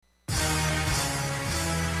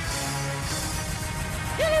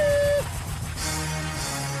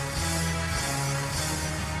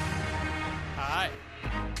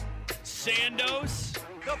Sandos.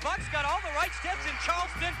 The Bucks got all the right steps in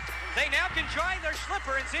Charleston. They now can try their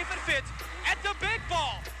slipper and see if it fits at the big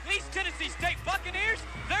ball. East Tennessee State Buccaneers,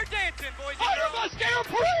 they're dancing, boys and girls. Mascara,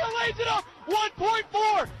 Perea lays it up,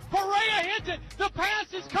 1.4. Perea hits it, the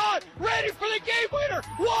pass is caught, ready for the game winner,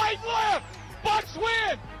 wide left, Bucks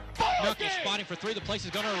win. Knuckles spotting for three, the place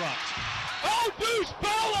is going to erupt. Oh, Deuce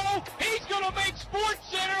Bello, he's going to make Sports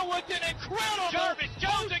Center with an incredible. Jarvis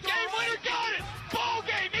Jones, the game winner, got it. Ball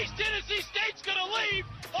game, East Tennessee State's going to leave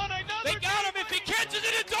on another. They got him. If he catches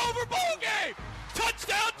it, it's over. Ball game.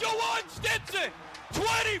 Touchdown, Jawan Stinson.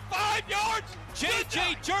 25 yards.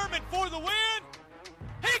 J.J. German for the win.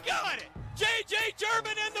 He got it. J.J.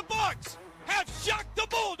 German and the Bucks have shocked the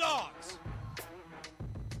Bulldogs.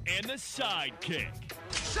 And the sidekick.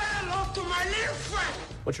 Say hello to my little friend.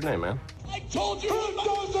 What's your name, man? I told you it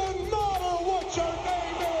doesn't matter what your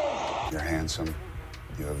name is. You're handsome.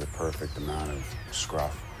 You have the perfect amount of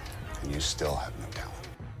scruff, and you still have no talent.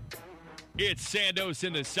 It's Sandos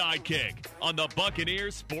and the sidekick on the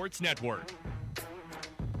Buccaneers Sports Network.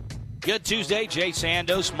 Good Tuesday, Jay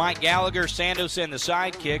Sandos, Mike Gallagher, Sandos and the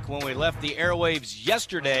sidekick. When we left the airwaves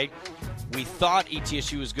yesterday, we thought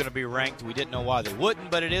ETSU was going to be ranked. We didn't know why they wouldn't,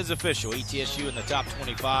 but it is official. ETSU in the top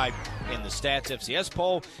 25 in the Stats FCS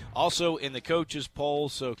poll, also in the coaches poll.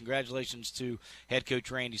 So congratulations to head coach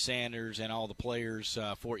Randy Sanders and all the players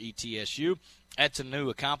for ETSU. That's a new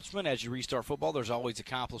accomplishment. As you restart football, there's always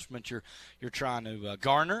accomplishments you're trying to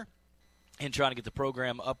garner and trying to get the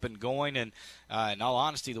program up and going. And in all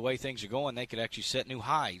honesty, the way things are going, they could actually set new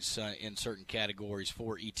highs in certain categories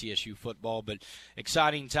for ETSU football. But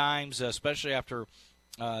exciting times, especially after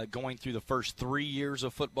going through the first 3 years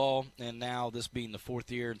of football, and now this being the fourth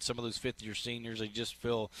year, and some of those fifth-year seniors, I just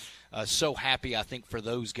feel so happy, I think, for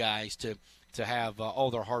those guys to have all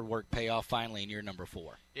their hard work pay off finally in year number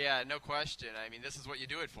 4. Yeah, no question. I mean, this is what you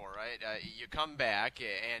do it for, right? You come back,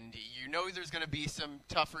 and you know there's going to be some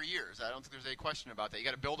tougher years. I don't think there's any question about that. You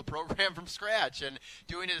got to build a program from scratch, and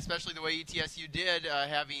doing it especially the way ETSU did,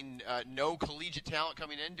 having no collegiate talent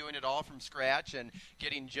coming in, doing it all from scratch, and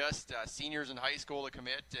getting just seniors in high school to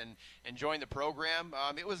commit and join the program.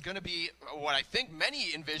 It was going to be what I think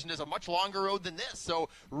many envisioned as a much longer road than this. So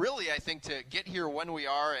really, I think to get here when we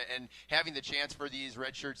are and having the chance for these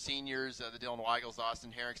redshirt seniors, the Dylan Weigels, Austin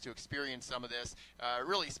Herricks, to experience some of this,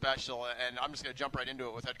 really special. And I'm just going to jump right into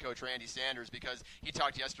it with head coach Randy Sanders, because he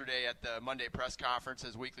talked yesterday at the Monday press conference,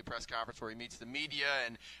 his weekly press conference where he meets the media,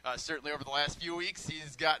 and certainly over the last few weeks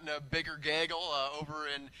he's gotten a bigger gaggle over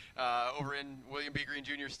in William B. Green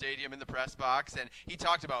Jr. Stadium in the press box, and he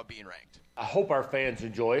talked about being ranked. I hope our fans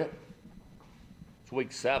enjoy it. It's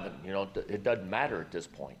week 7. It doesn't matter at this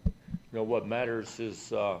point. What matters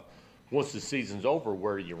is once the season's over,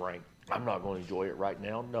 where you rank. I'm not going to enjoy it right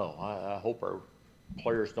now. No, I hope our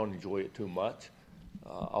players don't enjoy it too much.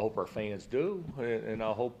 I hope our fans do, and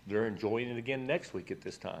I hope they're enjoying it again next week at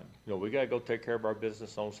this time. We got to go take care of our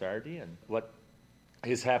business on Saturday, and what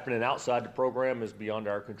is happening outside the program is beyond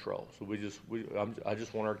our control. So I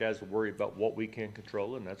just want our guys to worry about what we can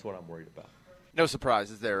control, and that's what I'm worried about. No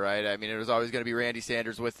surprises there, right? I mean, it was always going to be Randy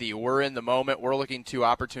Sanders with the we're in the moment. We're looking to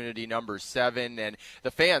opportunity number 7, and the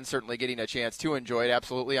fans certainly getting a chance to enjoy it.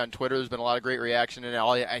 Absolutely. On Twitter, there's been a lot of great reaction. And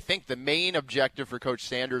I think the main objective for Coach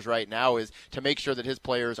Sanders right now is to make sure that his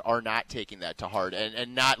players are not taking that to heart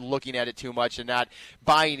and not looking at it too much and not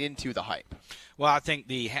buying into the hype. Well, I think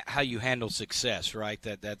how you handle success, right?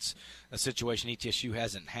 That's a situation ETSU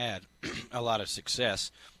hasn't had a lot of success.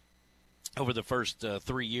 Over the first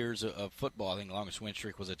 3 years of football, I think the longest win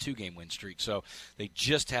streak was a 2-game win streak. So they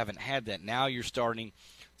just haven't had that. Now you're starting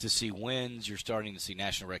to see wins. You're starting to see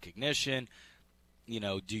national recognition.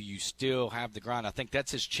 Do you still have the grind? I think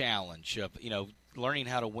that's his challenge. Learning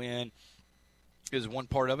how to win is one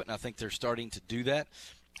part of it, and I think they're starting to do that.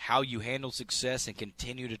 How you handle success and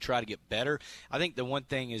continue to try to get better. I think the one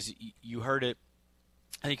thing is you heard it.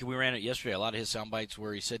 I think we ran it yesterday. A lot of his sound bites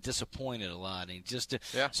where he said disappointed a lot, and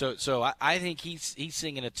so I think he's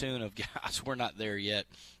singing a tune of guys, we're not there yet.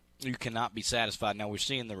 You cannot be satisfied. Now we're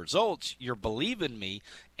seeing the results. You're believing me,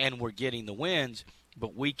 and we're getting the wins,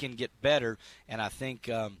 but we can get better. And I think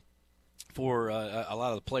for a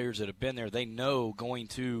lot of the players that have been there, they know going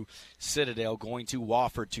to Citadel, going to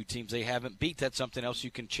Wofford, 2 teams they haven't beat. That's something else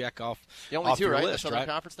you can check off. The only 2, your right? List, the Southern right?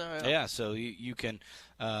 Conference now. Yeah, so you can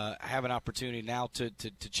have an opportunity now to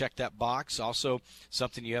check that box. Also,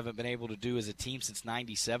 something you haven't been able to do as a team since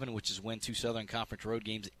 '97, which is win 2 Southern Conference road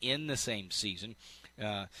games in the same season.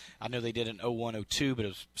 I know they did an 01-02, but it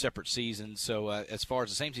was separate seasons. So as far as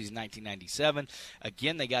the same season, 1997,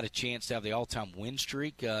 again, they got a chance to have the all-time win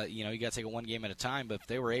streak. You got to take it one game at a time, but if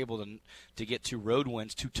they were able to get 2 road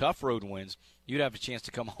wins, 2 tough road wins, you'd have a chance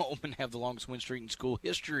to come home and have the longest win streak in school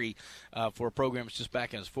history for a program that's just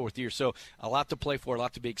back in its 4th year. So a lot to play for, a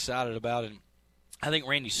lot to be excited about. And I think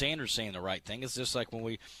Randy Sanders saying the right thing. It's just like when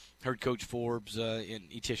we heard Coach Forbes in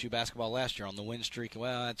ETSU basketball last year on the win streak.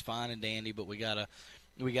 Well, that's fine and dandy, but we gotta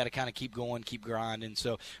kind of keep going, keep grinding.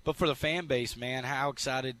 So, but for the fan base, man, how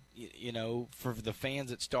excited, for the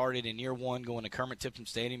fans that started in year 1 going to Kermit Tipton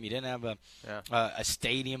Stadium. You didn't have a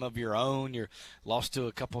stadium of your own. You're lost to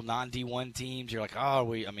a couple non-D1 teams. You're like,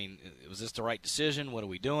 was this the right decision? What are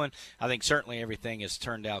we doing? I think certainly everything has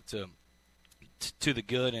turned out to the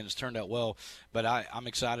good, and it's turned out well. But I'm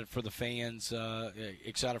excited for the fans,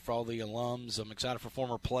 excited for all the alums. I'm excited for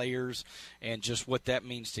former players and just what that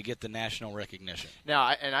means to get the national recognition. Now,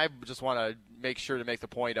 I just want to make sure to make the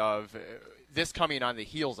point of this coming on the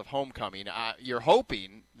heels of homecoming. You're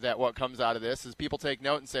hoping that what comes out of this is people take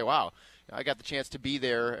note and say, wow, I got the chance to be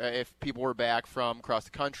there if people were back from across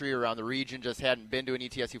the country or around the region, just hadn't been to an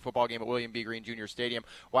ETSU football game at William B. Green Jr. Stadium.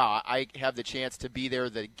 Wow, I have the chance to be there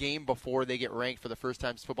the game before they get ranked for the first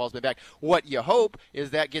time since football's been back. What you hope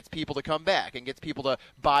is that gets people to come back and gets people to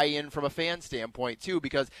buy in from a fan standpoint, too,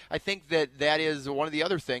 because I think that is one of the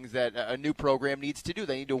other things that a new program needs to do.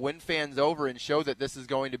 They need to win fans over and show that this is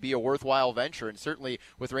going to be a worthwhile venture. And certainly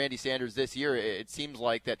with Randy Sanders this year, it seems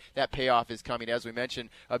like that payoff is coming, as we mentioned,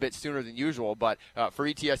 a bit sooner than usual. But for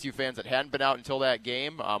ETSU fans that hadn't been out until that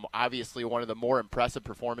game, obviously one of the more impressive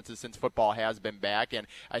performances since football has been back. And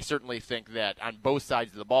I certainly think that on both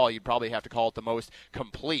sides of the ball, you'd probably have to call it the most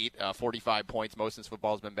complete, 45 points most since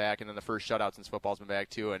football's been back, and then the first shutout since football's been back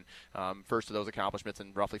too, and first of those accomplishments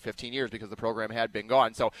in roughly 15 years because the program had been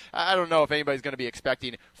gone. So I don't know if anybody's going to be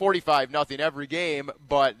expecting 45-0 every game,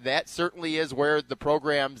 but that certainly is where the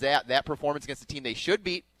program's at. That performance against a team they should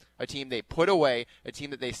beat, a team they put away, a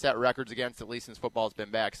team that they set records against, at least since football's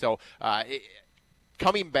been back. So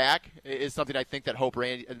coming back is something I think that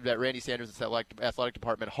Randy Sanders' athletic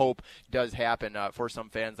department hope does happen for some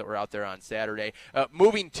fans that were out there on Saturday.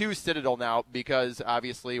 Moving to Citadel now, because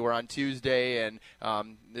obviously we're on Tuesday, and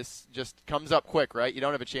this just comes up quick, right? You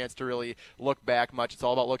don't have a chance to really look back much. It's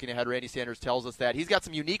all about looking ahead. Randy Sanders tells us that. He's got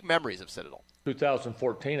some unique memories of Citadel.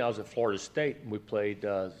 2014, I was at Florida State, and we played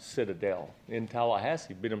Citadel in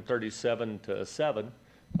Tallahassee. Beat them 37-7.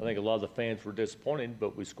 I think a lot of the fans were disappointed,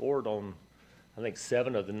 but we scored on, I think,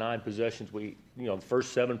 7 of the 9 possessions. The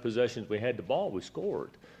first 7 possessions we had the ball, we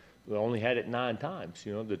scored. We only had it 9 times.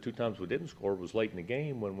 The 2 times we didn't score was late in the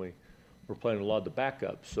game when we were playing a lot of the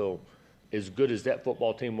backups. So as good as that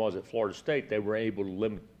football team was at Florida State, they were able to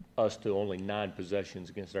limit us to only 9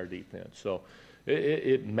 possessions against our defense. So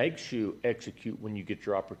it makes you execute when you get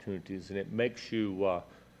your opportunities, and it makes you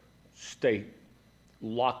stay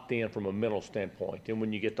locked in from a mental standpoint. And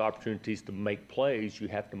when you get the opportunities to make plays, you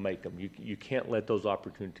have to make them. You can't let those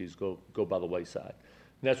opportunities go by the wayside.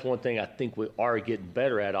 And that's one thing I think we are getting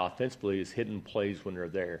better at offensively, is hitting plays when they're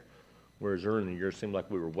there, whereas early in the year it seemed like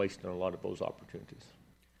we were wasting a lot of those opportunities.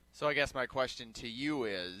 So I guess my question to you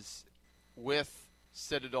is, with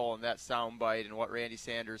Citadel and that soundbite and what Randy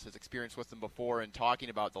Sanders has experienced with them before, and talking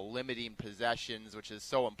about the limiting possessions, which is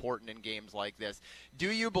so important in games like this, do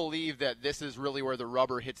you believe that this is really where the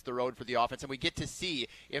rubber hits the road for the offense, and we get to see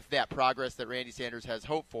if that progress that Randy Sanders has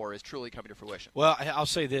hoped for is truly coming to fruition? Well, I'll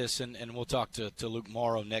say this, and we'll talk to Luke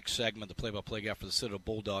Morrow next segment, the play-by-play guy for the Citadel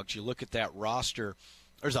Bulldogs. You look at that roster,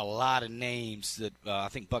 there's a lot of names that I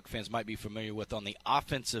think Buck fans might be familiar with on the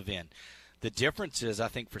offensive end. The difference is, I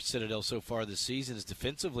think, for Citadel so far this season is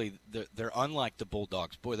defensively, they're unlike the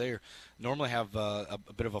Bulldogs. Boy, they normally have a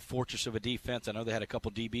bit of a fortress of a defense. I know they had a couple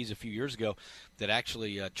DBs a few years ago that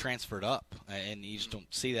actually transferred up, and you just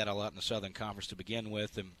don't see that a lot in the Southern Conference to begin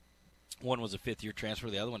with. And one was a 5th-year transfer.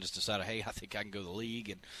 The other one just decided, hey, I think I can go to the league,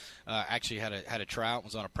 and actually had a tryout,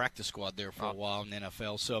 was on a practice squad there for a while in the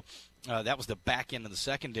NFL. So that was the back end of the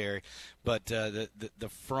secondary. But the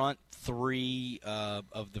front 3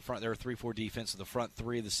 of the front, there are 3-4 defense. The front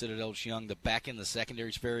 3 of the Citadel's young. The back end of the secondary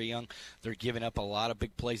is very young. They're giving up a lot of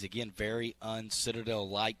big plays. Again, very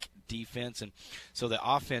un-Citadel-like defense. And so the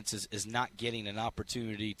offense is not getting an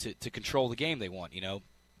opportunity to control the game they want,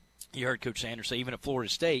 You heard Coach Sanders say even at Florida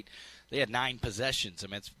State, they had 9 possessions. I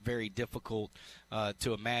mean, it's very difficult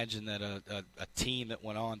to imagine that a team that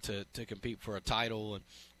went on to compete for a title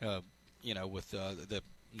and, with the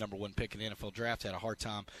number one pick in the NFL draft, had a hard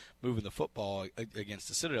time moving the football against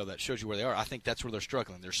the Citadel. That shows you where they are. I think that's where they're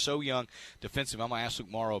struggling. They're so young defensive. I'm going to ask Luke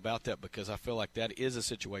Morrow about that because I feel like that is a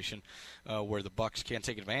situation where the Bucs can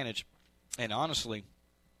take advantage. And honestly,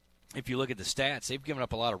 if you look at the stats, they've given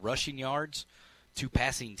up a lot of rushing yards to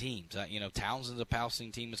passing teams. Townsend's a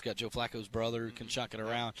passing team. It's got Joe Flacco's brother who can chuck it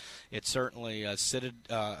around. It's certainly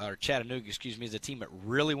Chattanooga, is a team that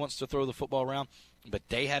really wants to throw the football around, but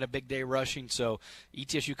they had a big day rushing. So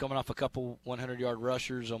ETSU coming off a couple 100-yard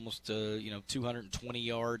rushers, almost 220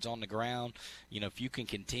 yards on the ground. If you can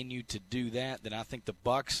continue to do that, then I think the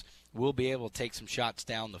Bucs will be able to take some shots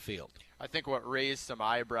down the field. I think what raised some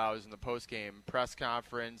eyebrows in the post-game press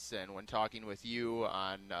conference and when talking with you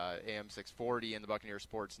on AM 640 and the Buccaneer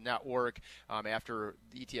Sports Network after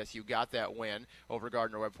ETSU got that win over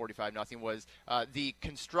Gardner-Webb 45-0 was the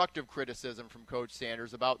constructive criticism from Coach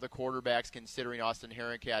Sanders about the quarterbacks, considering Austin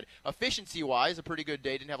Herink had, efficiency-wise, a pretty good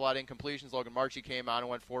day. Didn't have a lot of incompletions. Logan Marchie came on and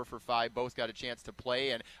went 4 for 5. Both got a chance to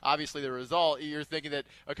play. And obviously the result, you're thinking that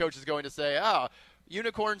a coach is going to say,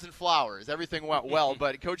 unicorns and flowers, everything went well,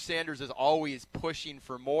 but Coach Sanders is always pushing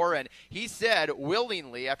for more, and he said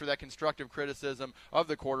willingly after that constructive criticism of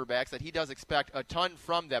the quarterbacks that he does expect a ton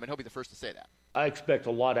from them, and he'll be the first to say that. I expect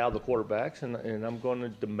a lot out of the quarterbacks, and I'm going to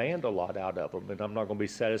demand a lot out of them, and I'm not going to be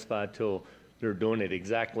satisfied until they're doing it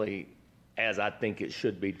exactly as I think it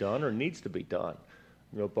should be done or needs to be done.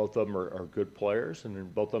 Both of them are good players,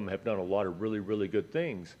 and both of them have done a lot of really, really good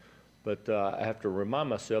things, but I have to remind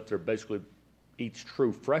myself they're basically each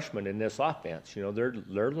true freshman in this offense. They're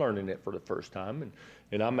learning it for the first time,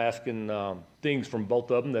 and I'm asking things from both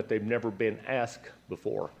of them that they've never been asked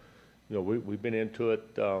before. We've been into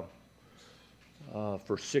it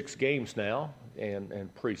for 6 games now, and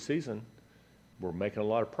preseason we're making a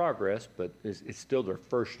lot of progress, but it's still their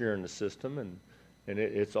first year in the system, and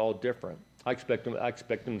it's all different. I expect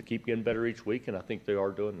them to keep getting better each week, and I think they are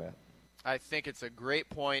doing that. I think it's a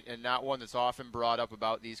great point and not one that's often brought up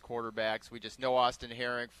about these quarterbacks. We just know Austin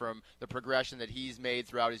Herink from the progression that he's made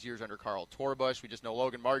throughout his years under Carl Torbush. We just know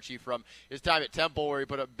Logan Marchie from his time at Temple, where he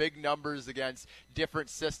put up big numbers against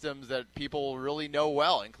different systems that people really know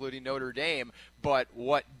well, including Notre Dame. But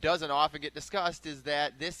what doesn't often get discussed is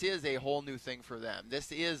that this is a whole new thing for them.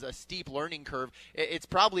 This is a steep learning curve. It's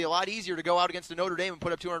probably a lot easier to go out against a Notre Dame and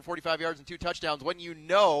put up 245 yards and 2 touchdowns when you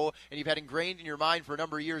know and you've had ingrained in your mind for a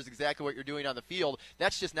number of years exactly what you're doing on the field.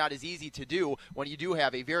 That's just not as easy to do when you do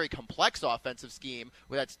have a very complex offensive scheme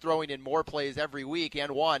that's throwing in more plays every week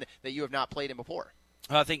and one that you have not played in before.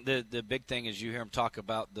 I think the big thing is you hear him talk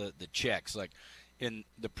about the checks. Like in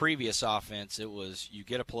the previous offense, it was you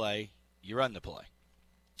get a play, you run the play.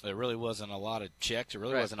 There really wasn't a lot of checks. There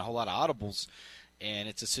really wasn't a whole lot of audibles, and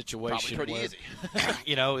it's a situation probably where,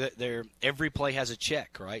 easy. Every play has a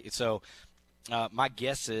check, right? So my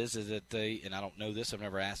guess is that they, and I don't know this, I've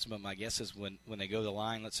never asked them, but my guess is when they go to the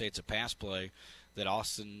line, let's say it's a pass play, that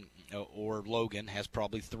Austin or Logan has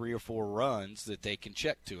probably 3 or 4 runs that they can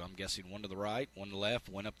check to. I'm guessing one to the right, one to the left,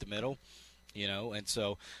 one up the middle. And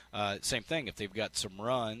so same thing. If they've got some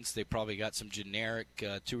runs, they probably got some generic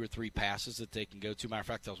 2 or 3 passes that they can go to. Matter of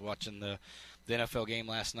fact, I was watching the NFL game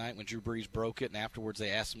last night when Drew Brees broke it, and afterwards they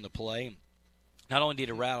asked him to play. Not only did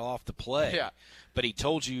he rattle off the play, but he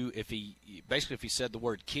told you if he said the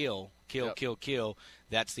word kill,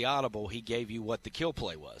 that's the audible. He gave you what the kill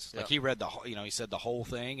play was. Like he read he said the whole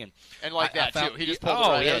thing, and like that too. He just pulled it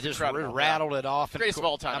right. Just rattled it off. Greatest of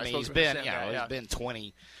all time. I mean, he's been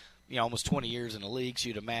 20. Almost 20 years in the league, so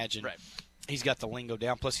you'd imagine he's got the lingo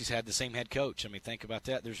down. Plus, he's had the same head coach. I mean, think about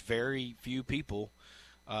that. There's very few people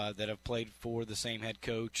that have played for the same head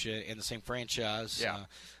coach in the same franchise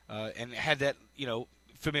and had that,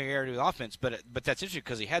 familiarity with offense. But that's interesting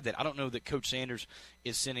because he had that. I don't know that Coach Sanders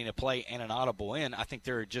is sending a play and an audible in. I think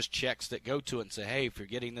there are just checks that go to it and say, hey, if you're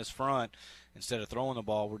getting this front, instead of throwing the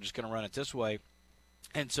ball, we're just going to run it this way.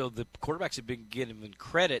 And so the quarterbacks have been given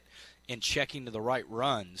credit in checking to the right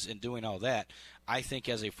runs and doing all that. I think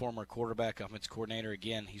as a former quarterback, offensive coordinator,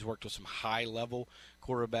 again, he's worked with some high-level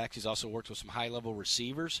quarterbacks. He's also worked with some high-level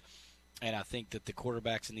receivers. And I think that the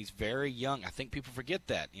quarterbacks in these very young, I think people forget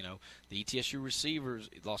that. The ETSU receivers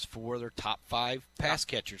lost 4 of their top 5 pass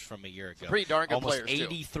catchers from a year ago. Pretty darn good Almost players,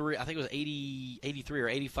 83, too. I think it was 83 or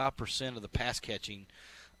 85% of the pass catching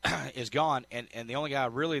is gone, and the only guy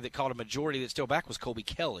really that caught a majority that's still back was Colby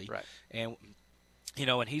Kelly. Right. And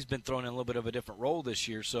and he's been thrown in a little bit of a different role this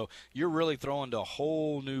year. So you're really throwing to a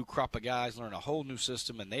whole new crop of guys, learning a whole new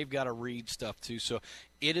system, and they've got to read stuff too. So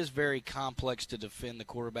it is very complex to defend the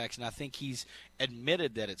quarterbacks, and I think he's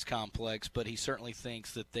admitted that it's complex, but he certainly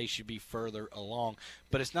thinks that they should be further along.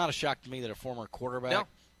 But it's not a shock to me that a former quarterback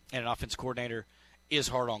and an offense coordinator is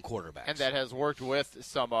hard on quarterbacks. And that has worked with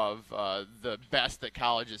some of the best that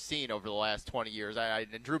college has seen over the last 20 years.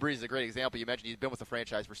 And Drew Brees is a great example. You mentioned he's been with the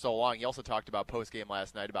franchise for so long. He also talked about post-game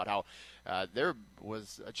last night about how there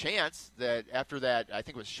was a chance that after that, I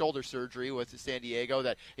think it was shoulder surgery with San Diego,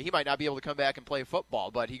 that he might not be able to come back and play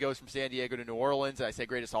football. But he goes from San Diego to New Orleans, and I say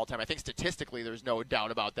greatest all time. I think statistically there's no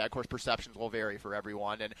doubt about that. Of course, perceptions will vary for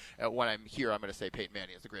everyone. And when I'm here, I'm going to say Peyton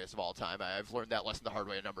Manning is the greatest of all time. I've learned that lesson the hard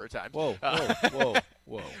way a number of times. Whoa.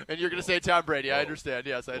 And you're going to say Tom Brady. Whoa. I understand.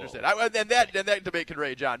 Yes, I understand. And that debate can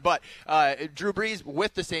rage on. But Drew Brees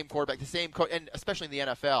with the same quarterback, the same coach, and especially in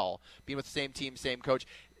the NFL, being with the same team, same coach,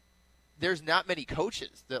 there's not many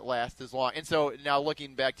coaches that last as long. And so now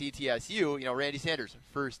looking back to ETSU, Randy Sanders,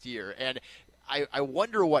 first year. And I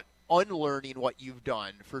wonder what unlearning what you've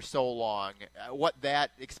done for so long, what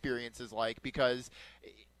that experience is like, because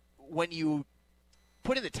when you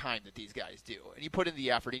put in the time that these guys do, and you put in the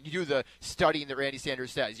effort, and you do the studying that Randy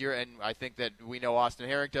Sanders says. And I think that we know Austin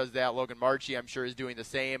Herrick does that. Logan Marchi, I'm sure, is doing the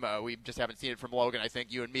same. We just haven't seen it from Logan, I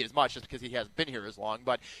think, you and me as much, just because he hasn't been here as long.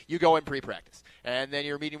 But you go in pre-practice, and then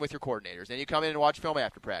you're meeting with your coordinators, and you come in and watch film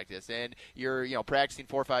after practice, and you're practicing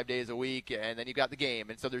 4 or 5 days a week, and then you've got the game.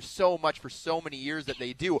 And so there's so much for so many years that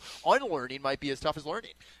they do. Unlearning might be as tough as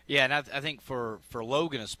learning. Yeah, and I think for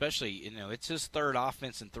Logan especially, it's his third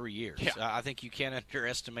offense in 3 years. Yeah. I think you can't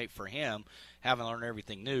underestimate for him having learned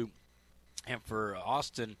everything new. And for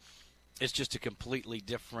Austin, it's just a completely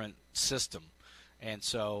different system. And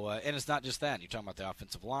so, and it's not just that. You're talking about the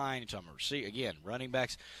offensive line. You're talking about running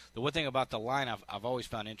backs. The one thing about the line I've always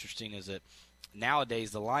found interesting is that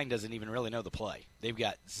nowadays the line doesn't even really know the play. They've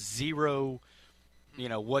got zero,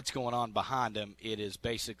 what's going on behind them. It is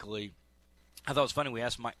basically, I thought it was funny. We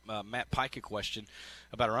asked Matt Pike a question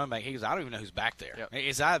about a running back. He goes, "I don't even know who's back there."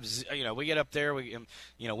 Yep. We get up there, we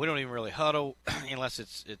don't even really huddle unless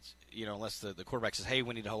it's unless the quarterback says, "Hey,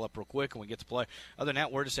 we need to huddle up real quick," and we get to play. Other than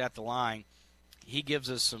that, we're just at the line. He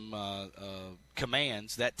gives us some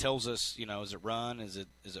commands that tells us, is it run, is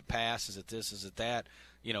it pass, is it this, is it that?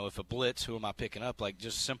 If a blitz, who am I picking up? Like,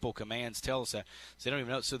 just simple commands tell us that. So they don't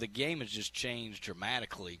even know. So the game has just changed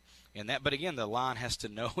dramatically. But again, the line has to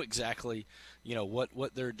know exactly,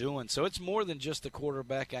 what they're doing. So it's more than just the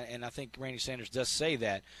quarterback. And I think Randy Sanders does say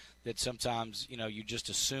that sometimes, you just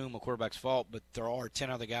assume a quarterback's fault, but there are 10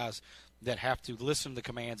 other guys that have to listen to the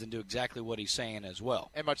commands and do exactly what he's saying as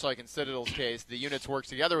well. And much like in Citadel's case, the units work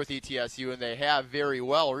together with ETSU, and they have very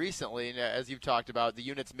well recently. And as you've talked about, the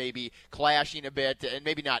units may be clashing a bit, and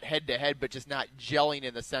maybe not head-to-head, but just not gelling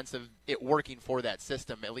in the sense of it working for that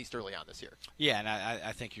system, at least early on this year. Yeah, and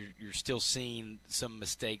I think you're still seeing some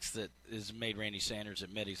mistakes that has made Randy Sanders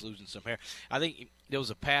admit he's losing some hair. I think there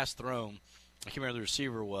was a pass thrown. I can't remember who the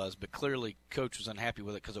receiver was, but clearly Coach was unhappy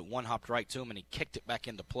with it because it one-hopped right to him, and he kicked it back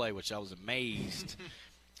into play, which I was amazed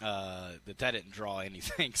that didn't draw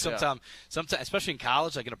anything. Sometimes, especially in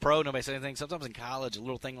college, like in a pro, nobody says anything. Sometimes in college, a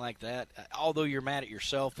little thing like that, although you're mad at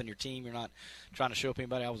yourself and your team, you're not trying to show up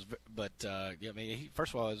anybody.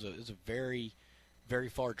 First of all, it was a very, very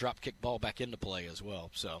far drop kick ball back into play as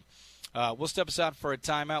well. So we'll step aside for a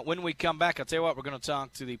timeout. When we come back, I'll tell you what, we're going to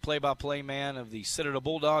talk to the play-by-play man of the Citadel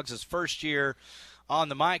Bulldogs, his first year on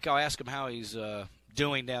the mic. I'll ask him how he's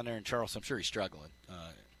doing down there in Charleston. I'm sure he's struggling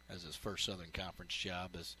as his first Southern Conference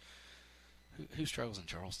job. Who struggles in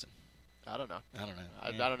Charleston? I don't know.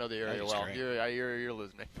 I don't know the area well. You're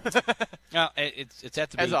losing me. No, it's at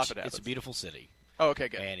the beach. It's a beautiful city. Oh, okay,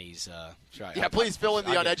 good. And he's please fill in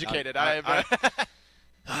the uneducated.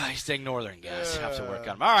 He's staying northern, guys. Have to work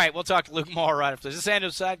on him. All right, we'll talk to Luke Moore right after this. This is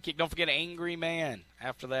Sando's Sidekick. Don't forget Angry Man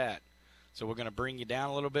after that. So we're going to bring you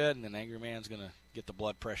down a little bit, and then Angry Man's going to get the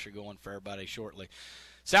blood pressure going for everybody shortly.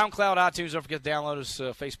 SoundCloud, iTunes, don't forget to download us,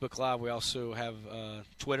 Facebook Live. We also have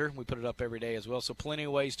Twitter. We put it up every day as well. So plenty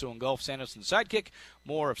of ways to engulf Sandos and the Sidekick.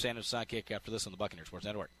 More of Sandos Sidekick after this on the Buccaneers Sports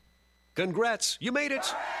Network. Congrats, you made it!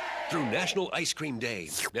 Through National Ice Cream Day,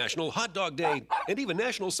 National Hot Dog Day, and even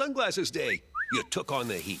National Sunglasses Day. You took on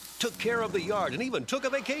the heat, took care of the yard, and even took a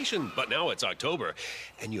vacation. But now it's October,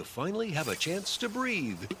 and you finally have a chance to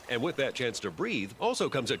breathe. And with that chance to breathe also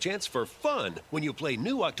comes a chance for fun when you play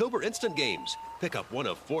new October Instant Games. Pick up one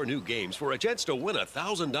of 4 new games for a chance to win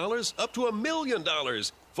 $1,000 up to $1 million.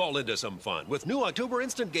 Fall into some fun with new October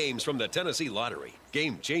Instant Games from the Tennessee Lottery.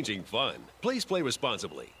 Game-changing fun. Please play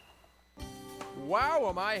responsibly. Wow,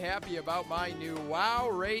 am I happy about my new Wow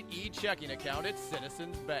Rate e-checking account at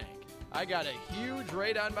Citizens Bank. I got a huge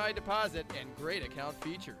rate on my deposit and great account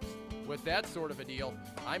features. With that sort of a deal,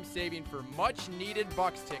 I'm saving for much-needed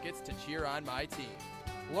Bucks tickets to cheer on my team.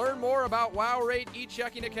 Learn more about Wow Rate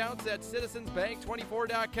e-checking accounts at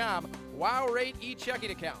citizensbank24.com. Wow Rate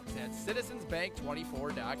e-checking accounts at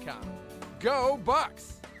citizensbank24.com. Go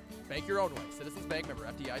Bucks! Bank your own way. Citizens Bank, member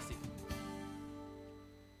FDIC.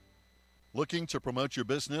 Looking to promote your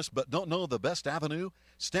business but don't know the best avenue?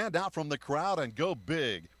 Stand out from the crowd and go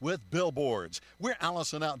big with billboards. We're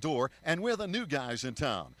Allison Outdoor, and we're the new guys in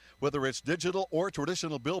town. Whether it's digital or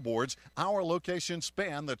traditional billboards, our locations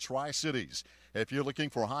span the Tri-Cities. If you're looking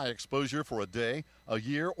for high exposure for a day, a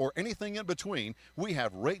year, or anything in between, we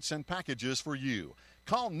have rates and packages for you.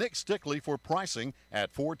 Call Nick Stickley for pricing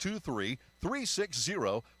at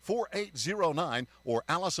 423-360-4809 or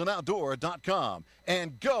AllisonOutdoor.com.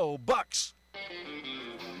 And go Bucks!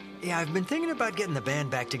 Yeah, I've been thinking about getting the band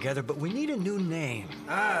back together, but we need a new name.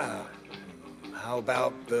 How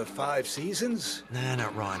about the Five Seasons? Nah,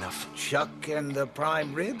 not raw enough. Chuck and the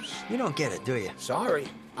Prime Ribs? You don't get it, do you? Sorry,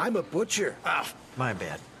 I'm a butcher. My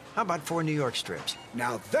bad. How about 4 New York strips?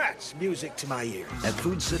 Now that's music to my ears. At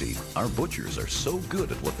Food City, our butchers are so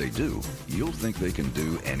good at what they do, you'll think they can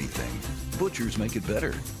do anything. Butchers make it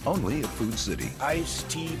better. Only at Food City. Ice,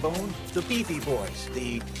 T-Bone, the Beefy Boys,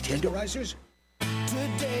 the Tenderizers.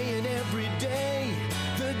 Today and every day,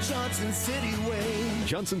 the Johnson City way.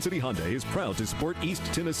 Johnson City Honda is proud to support East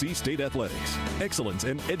Tennessee State Athletics. Excellence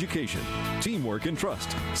and education, teamwork and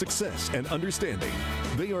trust, success and understanding.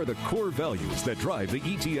 They are the core values that drive the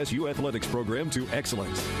ETSU Athletics program to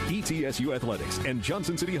excellence. ETSU Athletics and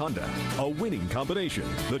Johnson City Honda, a winning combination,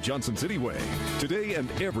 the Johnson City way. Today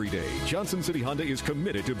and every day, Johnson City Honda is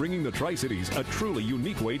committed to bringing the Tri-Cities a truly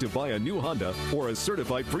unique way to buy a new Honda or a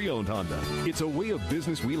certified pre-owned Honda. It's a way of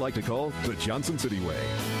business we like to call the Johnson City way.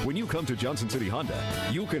 When you come to Johnson City Honda,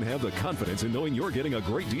 you can have the confidence in knowing you're getting a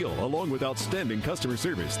great deal along with outstanding customer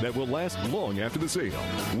service that will last long after the sale.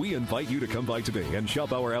 We invite you to come by today and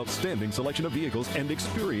shop our outstanding selection of vehicles and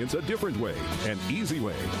experience a different way, an easy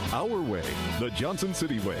way, our way, the Johnson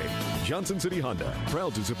City way. Johnson City Honda,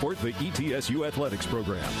 proud to support the ETSU Athletics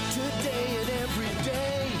program. Today and every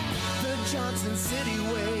day, the Johnson City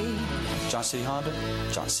way. Johnson City Honda,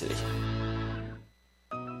 Johnson City.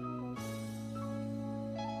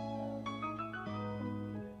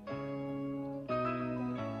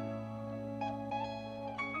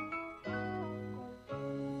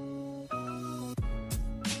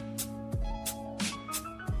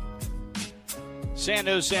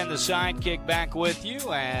 Sandos and the Sidekick back with you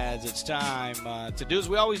as it's time to do as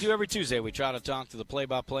we always do every Tuesday. We try to talk to the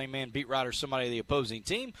play-by-play man, beat writer, somebody of the opposing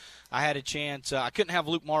team. I had a chance. I couldn't have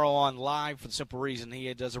Luke Morrow on live for the simple reason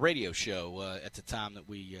he does a radio show at the time that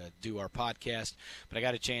we do our podcast. But I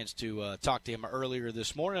got a chance to talk to him earlier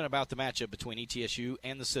this morning about the matchup between ETSU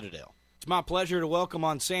and the Citadel. It's my pleasure to welcome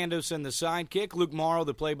on Sandos and the Sidekick, Luke Morrow,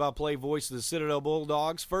 the play-by-play voice of the Citadel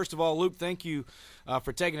Bulldogs. First of all, Luke, thank you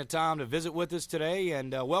for taking the time to visit with us today,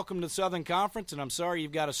 and welcome to the Southern Conference, and I'm sorry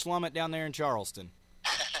you've got to slum it down there in Charleston.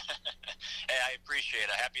 Hey, I appreciate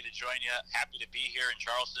it. Happy to join you. Happy to be here in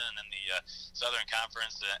Charleston in the Southern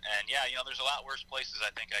Conference. And yeah, you know, there's a lot worse places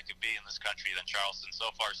I think I could be in this country than Charleston.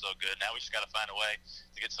 So far, so good. Now we just got to find a way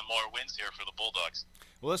to get some more wins here for the Bulldogs.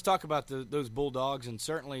 Well, let's talk about those Bulldogs, and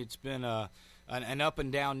certainly it's been an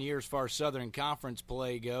up-and-down year as far as Southern Conference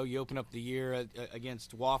play go. You open up the year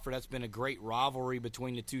against Wofford. That's been a great rivalry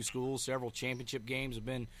between the two schools. Several championship games have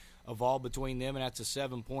been evolved between them, and that's a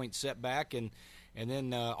 7-point setback. And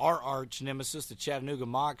then our arch nemesis, the Chattanooga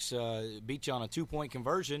Mocs, beat you on a 2-point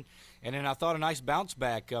conversion. And then I thought a nice bounce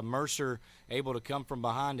back. Mercer able to come from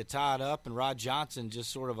behind to tie it up, and Rod Johnson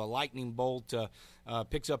just sort of a lightning bolt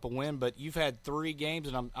picks up a win. But you've had 3 games,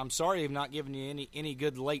 and I'm sorry they've not given you any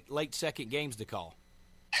good late second games to call.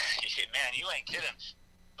 Man, you ain't kidding.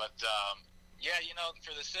 But yeah, you know,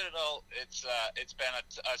 for the Citadel, it's been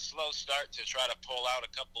a slow start to try to pull out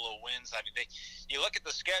a couple of wins. I mean, you look at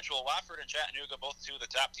the schedule, Wofford and Chattanooga, both 2 of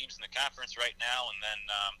the top teams in the conference right now, and then,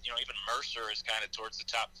 you know, even Mercer is kind of towards the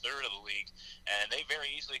top third of the league, and they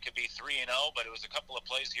very easily could be 3-0, but it was a couple of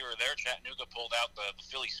plays here or there. Chattanooga pulled out the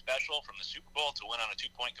Philly special from the Super Bowl to win on a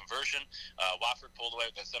 2-point conversion. Wofford pulled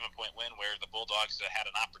away with that 7-point win where the Bulldogs had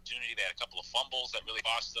an opportunity. They had a couple of fumbles that really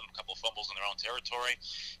cost them, a couple of fumbles in their own territory.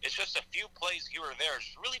 It's just a few plays here or there.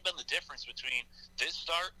 It's really been the difference between this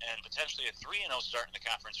start and potentially a 3-0 start in the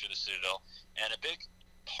conference for the Citadel. And a big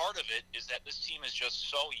part of it is that this team is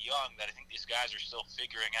just so young that I think these guys are still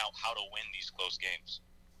figuring out how to win these close games.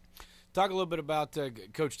 Talk a little bit about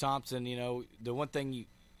Coach Thompson. You know, the one thing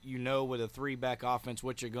you know with a 3-back offense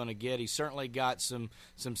what you're going to get. He's certainly got some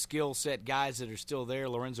skill set guys that are still there.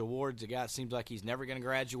 Lorenzo Ward's a guy that seems like he's never going to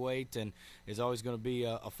graduate and is always going to be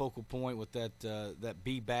a focal point with that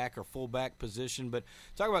B-back or full-back position. But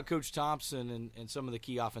talk about Coach Thompson and some of the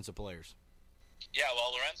key offensive players. Yeah, well,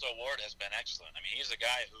 Lorenzo Ward has been excellent. I mean, he's a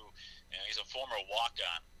guy who, he's a former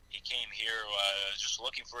walk-on. He came here just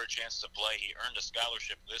looking for a chance to play. He earned a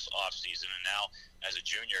scholarship this offseason, and now as a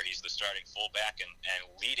junior, he's the starting fullback and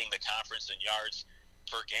leading the conference in yards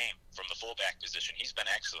per game from the fullback position. He's been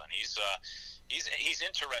excellent. He's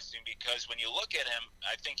interesting because when you look at him,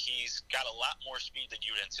 I think he's got a lot more speed than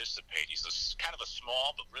you'd anticipate. He's kind of a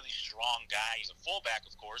small but really strong guy. He's a fullback,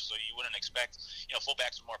 of course, so you wouldn't expect,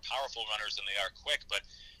 fullbacks are more powerful runners than they are quick, but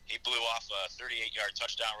he blew off a 38-yard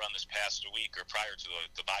touchdown run this past week or prior to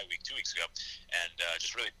the bye week 2 weeks ago and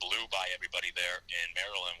just really blew by everybody there in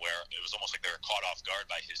Maryland where it was almost like they were caught off guard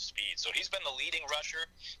by his speed. So he's been the leading rusher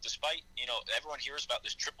despite, everyone hears about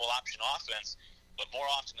this triple option offense, but more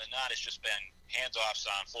often than not, it's just been handoffs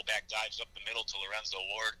on fullback dives up the middle to Lorenzo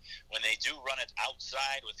Ward. When they do run it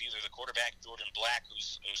outside with either the quarterback, Jordan Black,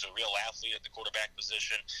 who's a real athlete at the quarterback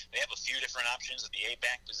position, they have a few different options at the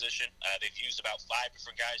A-back position. They've used about 5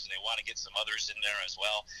 different guys, and they want to get some others in there as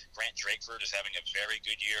well. Grant Drakeford is having a very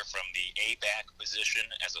good year from the A-back position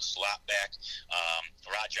as a slot back.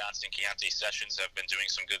 Rod Johnson, Keontae Sessions have been doing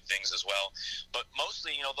some good things as well. But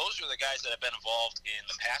mostly, those are the guys that have been involved in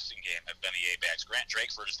the passing game have been the A-backs. Grant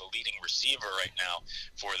Drakeford is the leading receiver right now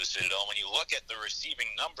for the Citadel. When you look at the receiving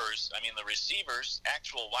numbers, I mean, the receivers,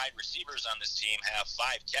 actual wide receivers on this team have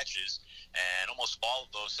 5 catches, and almost all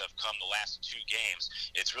of those have come the last 2 games.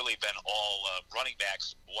 It's really been all running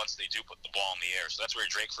backs once they do put the ball in the air. So that's where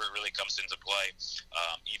Drakeford really comes into play.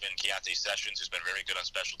 Even Keontae Sessions, who's been very good on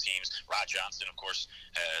special teams. Rod Johnson, of course,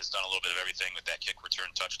 has done a little bit of everything with that kick return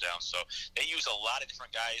touchdown. So they use a lot of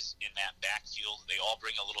different guys in that backfield. They all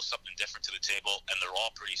bring a little something different to the table, and they're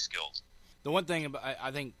all pretty skilled. The one thing I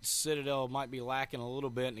think Citadel might be lacking a little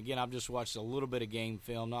bit, and again, I've just watched a little bit of game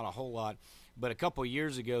film, not a whole lot, but a couple of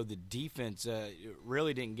years ago, the defense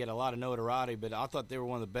really didn't get a lot of notoriety, but I thought they were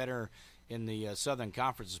one of the better in the Southern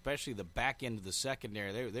Conference, especially the back end of the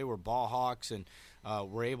secondary. They were ball hawks and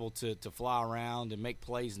were able to fly around and make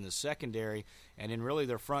plays in the secondary, and then really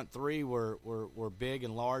their front 3 were big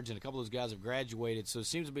and large, and a couple of those guys have graduated, so it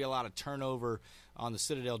seems to be a lot of turnover on the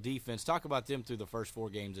Citadel defense. Talk about them through the first 4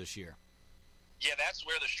 games this year. Yeah, that's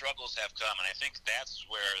where the struggles have come, and I think that's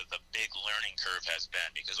where the big learning curve has been,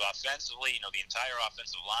 because offensively, the entire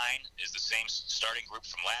offensive line is the same starting group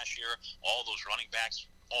from last year. All those running backs,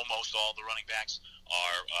 almost all the running backs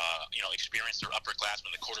are, experienced. They're upperclassmen.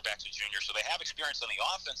 The quarterback's a junior, so they have experience on the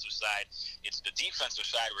offensive side. It's the defensive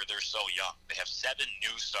side where they're so young. They have 7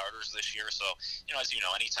 new starters this year, so, as you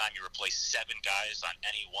know, anytime you replace 7 guys on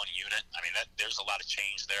any one unit, I mean, there's a lot of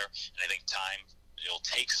change there, and I think it'll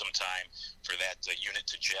take some time for that unit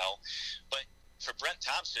to gel. But for Brent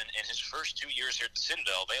Thompson, in his first 2 years here at the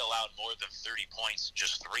Citadel, they allowed more than 30 points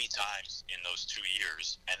just 3 times in those 2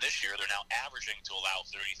 years. And this year, they're now averaging to allow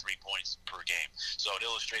 33 points per game. So it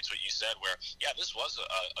illustrates what you said where, this was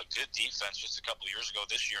a good defense just a couple of years ago.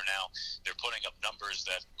 This year now, they're putting up numbers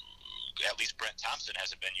that at least Brent Thompson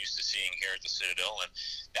hasn't been used to seeing here at the Citadel, and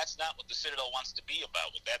that's not what the Citadel wants to be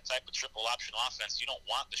about. With that type of triple option offense, you don't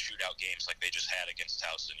want the shootout games like they just had against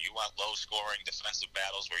Towson. You want low-scoring defensive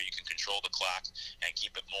battles where you can control the clock and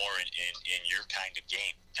keep it more in your kind of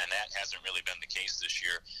game, and that hasn't really been the case this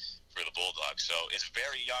year for the Bulldogs. So it's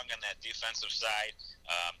very young on that defensive side.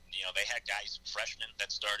 They had guys, freshmen, that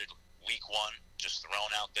started week 1 just thrown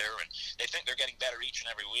out there, and they think they're getting better each and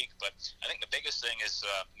every week. But I think the biggest thing is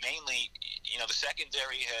mainly, the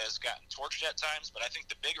secondary has gotten torched at times, but I think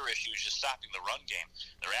the bigger issue is just stopping the run game.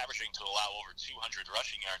 They're averaging to allow over 200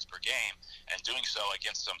 rushing yards per game, and doing so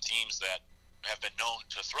against some teams that have been known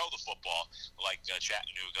to throw the football, like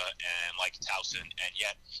Chattanooga and like Towson, and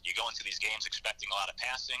yet you go into these games expecting a lot of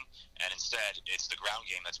passing, and instead it's the ground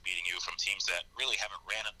game that's beating you from teams that really haven't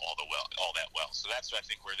ran it all that well. So that's, I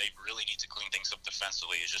think, where they really need to clean things up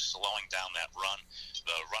defensively, is just slowing down that run,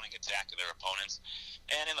 the running attack of their opponents,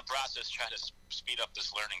 and in the process try to speed up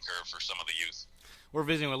this learning curve for some of the youth. We're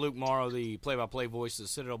visiting with Luke Morrow, the play-by-play voice of the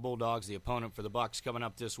Citadel Bulldogs, the opponent for the Bucs coming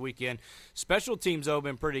up this weekend. Special teams have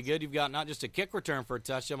been pretty good. You've got not just a kick return for a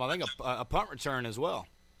touchdown, I think a punt return as well.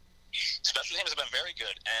 Special teams have been very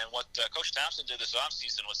good, and what Coach Thompson did this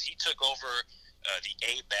offseason was he took over the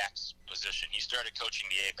A-backs position. He started coaching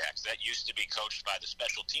the A-backs. That used to be coached by the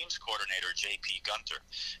special teams coordinator, J.P. Gunter.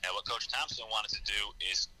 And what Coach Thompson wanted to do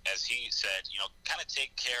is, as he said, kind of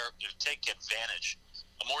take advantage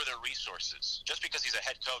more of their resources. Just because he's a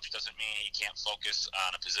head coach doesn't mean he can't focus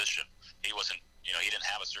on a position. He wasn't, he didn't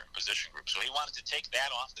have a certain position group. So he wanted to take that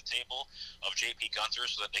off the table of J.P. Gunther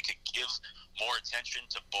so that they could give more attention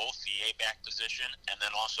to both the A-back position and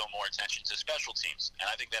then also more attention to special teams. And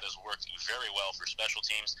I think that has worked very well for special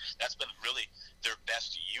teams. That's been really their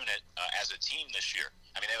best unit as a team this year.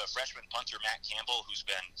 I mean, they have a freshman punter, Matt Campbell, who's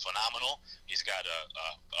been phenomenal. He's got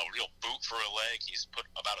a real boot for a leg. He's put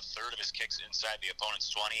about a third of his kicks inside the opponent's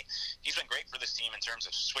 20. He's been great for this team in terms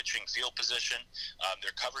of switching field position.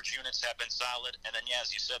 Their coverage units have been solid. And then,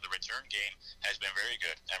 as you said, the return game has been very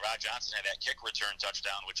good. And Rod Johnson had that kick return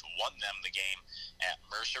touchdown, which won them the game at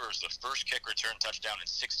Mercer. It was the first kick return touchdown in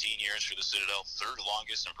 16 years for the Citadel, third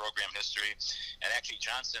longest in program history. And actually,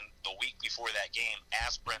 Johnson, the week before that game,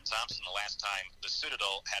 asked Brent Thompson the last time the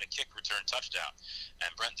Citadel had a kick return touchdown.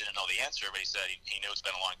 And Brent didn't know the answer, but he said he knew it's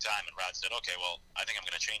been a long time. And Rod said, okay, well, I think I'm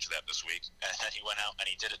going to change that this week. And he went out and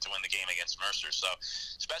he did it to win the game against Mercer. So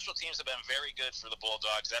special teams have been very good for the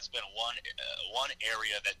Bulldogs. That's been one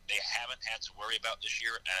area that they haven't had to worry about this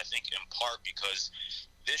year. And I think in part because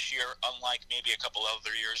this year, unlike maybe a couple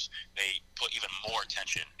other years, they put even more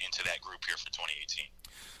attention into that group here for 2018.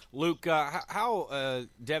 Luke, how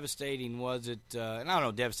devastating was it? And I don't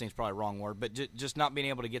know, devastating is probably the wrong word, but just not being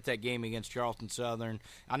able to get that game against Charleston Southern.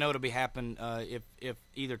 I know it'll happen if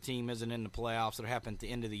either team isn't in the playoffs. It'll happen at the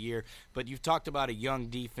end of the year. But you've talked about a young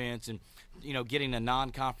defense and, getting a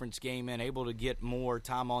non-conference game in, able to get more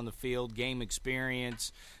time on the field, game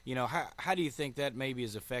experience. How do you think that maybe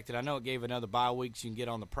is affected? I know it gave another bye week so you can get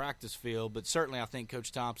on the practice field, but certainly I think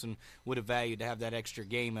Coach Thompson would have valued to have that extra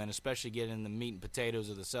game in, especially getting the meat and potatoes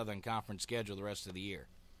of the Southern Conference schedule the rest of the year.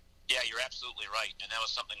 Yeah, you're absolutely right, and that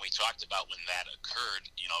was something we talked about when that occurred.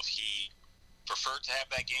 If he preferred to have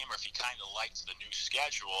that game or if he kind of liked the new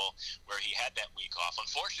schedule where he had that week off.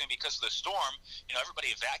 Unfortunately, because of the storm,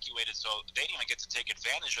 everybody evacuated, so they didn't even get to take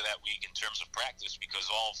advantage of that week in terms of practice because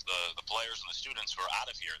all of the players and the students were out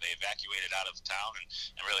of here. They evacuated out of town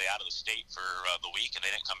and really out of the state for the week, and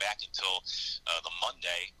they didn't come back until the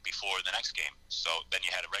Monday before the next game. So then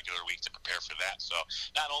you had a regular week to prepare for that. So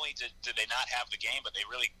not only did they not have the game, but they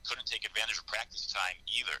really couldn't take advantage of practice time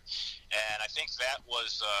either. And I think that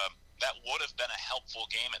was that would have been a helpful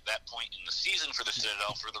game at that point in the season for the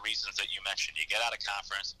Citadel for the reasons that you mentioned. You get out of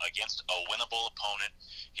conference against a winnable opponent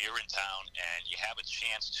here in town, and you have a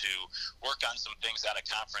chance to work on some things out of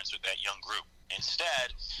conference with that young group.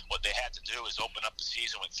 Instead, what they had to do is open up the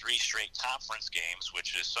season with 3 straight conference games,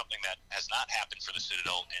 which is something that has not happened for the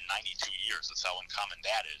Citadel in 92 years. That's how uncommon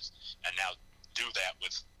that is. And now do that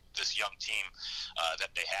with this young team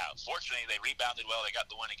that they have. Fortunately, they rebounded well. They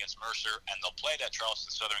got the win against Mercer, and they'll play that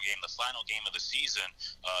Charleston Southern game, the final game of the season,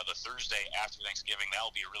 the Thursday after Thanksgiving. That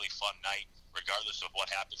will be a really fun night, regardless of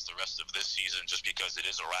what happens the rest of this season, just because it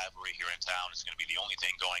is a rivalry here in town. It's going to be the only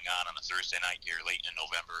thing going on a Thursday night here late in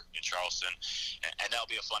November in Charleston, and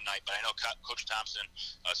that'll be a fun night. But I know Coach Thompson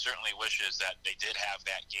certainly wishes that they did have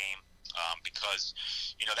that game because,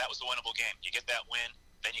 that was the winnable game. You get that win,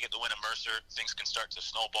 then you get the win at Mercer, things can start to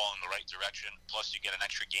snowball in the right direction. Plus, you get an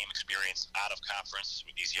extra game experience out of conference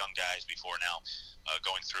with these young guys before now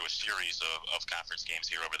going through a series of conference games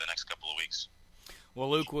here over the next couple of weeks. Well,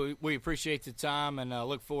 Luke, we appreciate the time and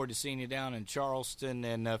look forward to seeing you down in Charleston.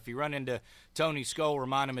 And if you run into Tony Skoll,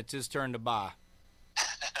 remind him it's his turn to buy.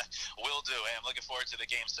 Will do. Hey, I'm looking forward to the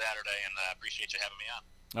game Saturday, and I appreciate you having me on.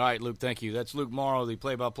 All right, Luke, thank you. That's Luke Morrow, the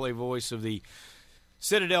play-by-play voice of the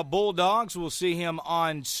Citadel Bulldogs. We'll see him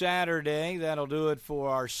on Saturday. That'll do it for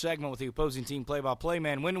our segment with the opposing team play-by-play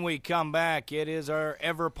man. When we come back, it is our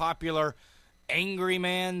ever-popular Angry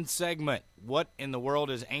Man segment. What in the world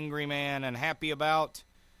is Angry Man unhappy about?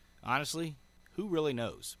 Honestly, who really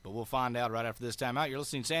knows? But we'll find out right after this time out. You're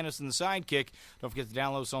listening to Sandos and the Sidekick. Don't forget to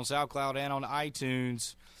download us on SoundCloud and on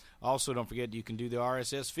iTunes. Also, don't forget you can do the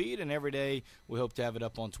RSS feed, and every day we hope to have it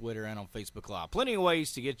up on Twitter and on Facebook Live. Plenty of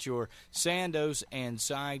ways to get your Sandos and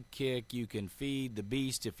Sidekick. You can feed the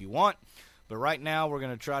beast if you want. But right now we're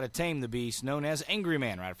going to try to tame the beast known as Angry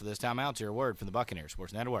Man. Right after this time out, to your word from the Buccaneers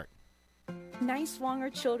Sports Network.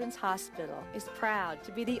 Niswonger Children's Hospital is proud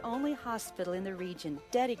to be the only hospital in the region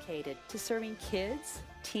dedicated to serving kids,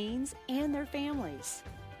 teens, and their families.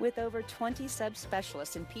 With over 20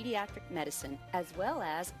 subspecialists in pediatric medicine, as well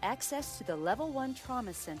as access to the Level 1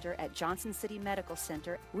 Trauma Center at Johnson City Medical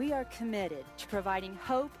Center, we are committed to providing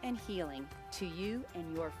hope and healing to you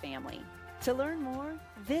and your family. To learn more,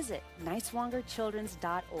 visit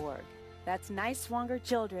niswongerchildrens.org. That's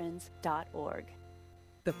niswongerchildrens.org.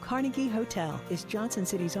 The Carnegie Hotel is Johnson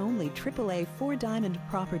City's only AAA 4-diamond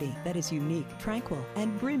property that is unique, tranquil,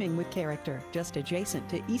 and brimming with character, just adjacent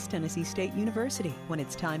to East Tennessee State University. When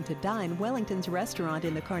it's time to dine, Wellington's restaurant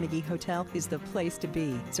in the Carnegie Hotel is the place to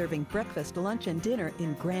be, serving breakfast, lunch, and dinner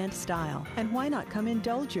in grand style. And why not come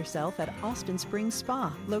indulge yourself at Austin Springs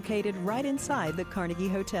Spa, located right inside the Carnegie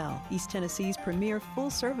Hotel. East Tennessee's premier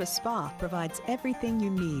full-service spa provides everything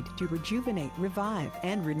you need to rejuvenate, revive,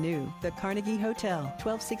 and renew. The Carnegie Hotel,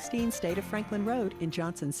 1216 State of Franklin Road in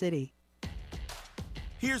Johnson City.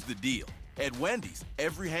 Here's the deal. At Wendy's,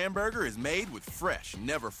 every hamburger is made with fresh,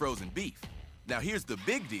 never frozen beef. Now here's the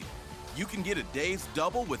big deal. You can get a Dave's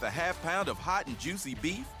Double with a half pound of hot and juicy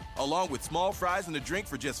beef, along with small fries and a drink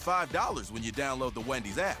for just $5 when you download the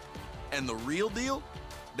Wendy's app. And the real deal?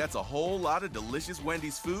 That's a whole lot of delicious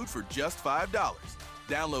Wendy's food for just $5.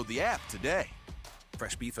 Download the app today.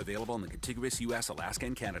 Fresh beef available in the contiguous U.S., Alaska,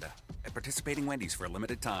 and Canada. At participating Wendy's for a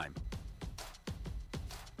limited time.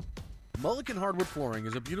 Mulliken Hardwood Flooring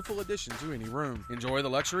is a beautiful addition to any room. Enjoy the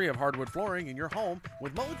luxury of hardwood flooring in your home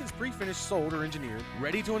with Mulliken's pre-finished, sold, or engineered,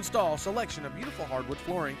 ready-to-install selection of beautiful hardwood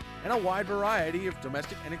flooring and a wide variety of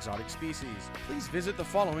domestic and exotic species. Please visit the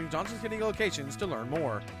following Johnson City locations to learn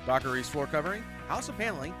more: Docker East Floor Covering, House of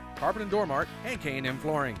Paneling, Carpet and Door Mart, and K&M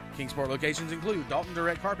Flooring. Kingsport locations include Dalton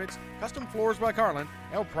Direct Carpets, Custom Floors by Carlin,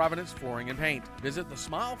 and Providence Flooring and Paint. Visit the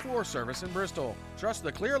Smile Floor Service in Bristol. Trust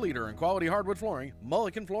the clear leader in quality hardwood flooring,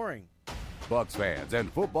 Mulliken Flooring. Bucs fans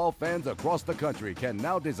and football fans across the country can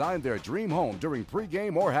now design their dream home during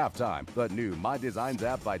pregame or halftime. The new My Designs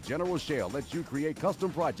app by General Shale lets you create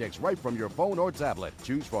custom projects right from your phone or tablet.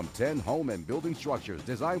 Choose from 10 home and building structures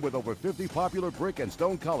designed with over 50 popular brick and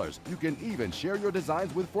stone colors. You can even share your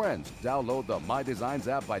designs with friends. Download the My Designs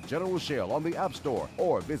app by General Shale on the App Store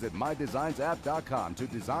or visit MyDesignsApp.com to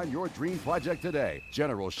design your dream project today.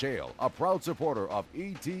 General Shale, a proud supporter of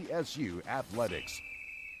ETSU Athletics.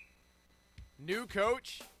 New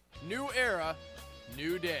coach, new era,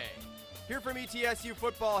 new day. Hear from ETSU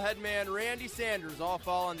football head man Randy Sanders, all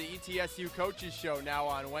fall on the ETSU Coaches Show now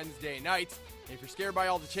on Wednesday nights. If you're scared by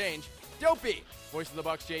all the change, don't be. Voice of the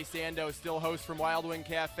Bucs, Jay Sando, still host from Wild Wing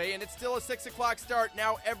Cafe, and it's still a 6 o'clock start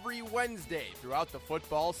now every Wednesday throughout the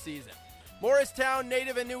football season. Morristown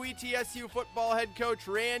native and new ETSU football head coach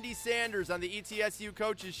Randy Sanders on the ETSU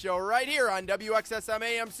Coaches Show right here on WXSM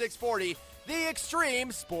AM 640. The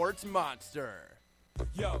Extreme Sports Monster.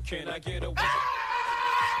 Yo, can I get a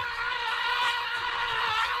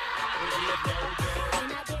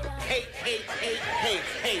Hey, hey, hey, hey,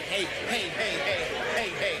 hey, hey, hey, hey, hey,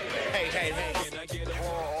 hey, hey, hey, hey.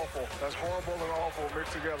 Horror awful. That's horrible and awful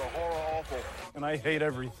mixed together. Horror awful. And I hate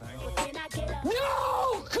everything.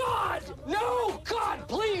 No, God! No, God,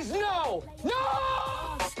 please, no! No!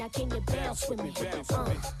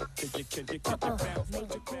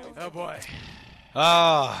 Oh, boy.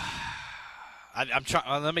 I'm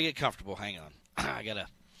trying. Let me get comfortable. Hang on. I got to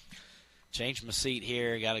change my seat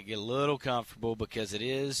here. Got to get a little comfortable because it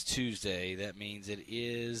is Tuesday. That means it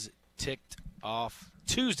is ticked off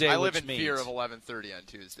Tuesday. I live in fear of 11:30 on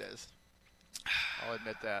Tuesdays. I'll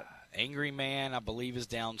admit that. Angry Man, I believe, is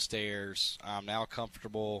downstairs. I'm now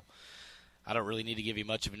comfortable. I don't really need to give you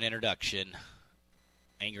much of an introduction.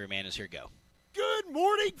 Angry Man is here. Go. Good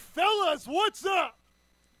morning, fellas. What's up?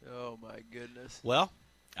 Oh, my goodness. Well,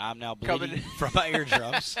 I'm now bleeding from my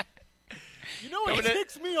eardrums. You know what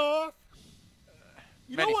ticks me off?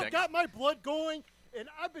 You know what got my blood going? And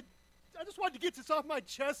I just wanted to get this off my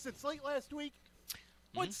chest since late last week.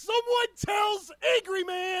 When someone tells Angry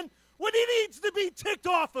Man what he needs to be ticked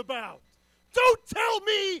off about. Don't tell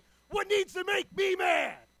me what needs to make me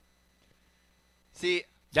mad. See,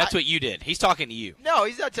 that's what you did. He's talking to you. No,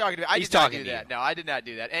 he's not talking to me. I He's did not talking do to that. you. No, I did not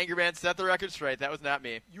do that. Angry Man, set the record straight. That was not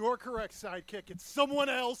me. You're correct, sidekick. It's someone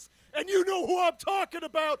else, and you know who I'm talking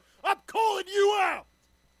about. I'm calling you out.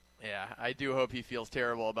 Yeah, I do hope he feels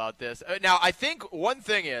terrible about this. Now, I think one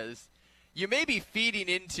thing is you may be feeding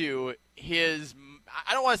into his,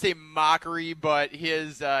 I don't want to say mockery, but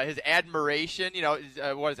his admiration. You know,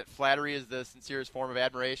 what is it? Flattery is the sincerest form of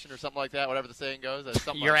admiration or something like that, whatever the saying goes.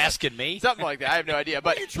 You're asking me? Something like that. I have no idea.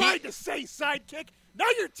 But what are you trying to say, sidekick? Now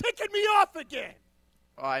you're ticking me off again.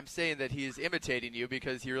 Well, I'm saying that he's imitating you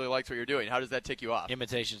because he really likes what you're doing. How does that tick you off?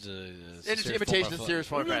 Imitation's a serious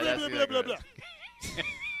form of blah, blah, blah, blah.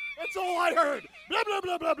 That's all I heard. Blah, blah,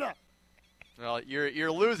 blah, blah, blah. Well,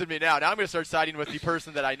 you're losing me now. Now I'm going to start siding with the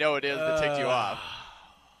person that I know it is that ticked you off.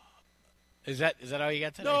 Is that all you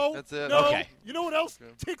got today? No, that's it. No. Okay. You know what else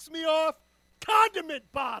ticks me off? Condiment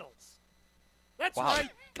bottles. That's right,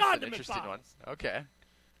 condiment interesting bottles. One. Okay.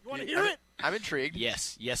 You want to hear it? I'm intrigued.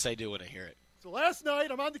 Yes, I do want to hear it. So last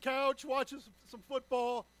night, I'm on the couch watching some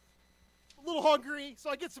football, a little hungry,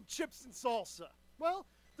 so I get some chips and salsa. Well,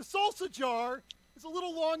 the salsa jar is a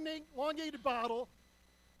little elongated bottle.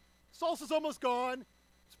 Salsa's almost gone.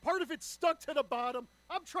 Part of it's stuck to the bottom.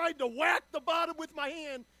 I'm trying to whack the bottom with my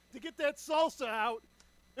hand to get that salsa out.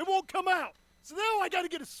 It won't come out. So now I got to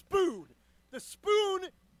get a spoon. The spoon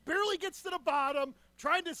barely gets to the bottom,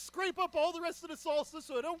 trying to scrape up all the rest of the salsa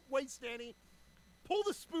so I don't waste any. Pull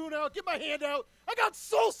the spoon out, get my hand out. I got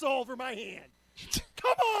salsa all over my hand.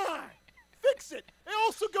 Come on! Fix it. It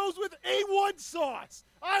also goes with A1 sauce.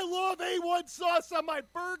 I love A1 sauce on my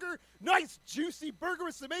burger. Nice, juicy burger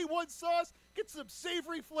with some A1 sauce. Get some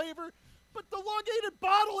savory flavor. But the elongated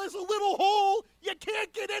bottle has a little hole. You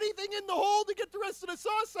can't get anything in the hole to get the rest of the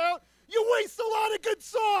sauce out. You waste a lot of good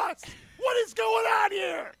sauce. What is going on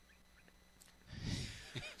here?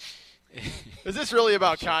 Is this really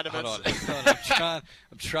about condiments? Hold on.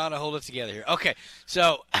 I'm trying to hold it together here. Okay,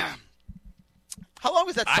 so how long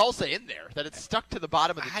was that salsa in there that it's stuck to the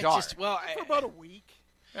bottom of the jar? For about a week.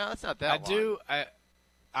 No, that's not that long.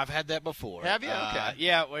 I've had that before. Have you? Okay.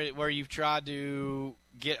 Yeah, where you've tried to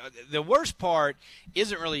get – the worst part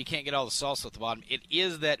isn't really you can't get all the salsa at the bottom. It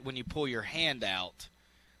is that when you pull your hand out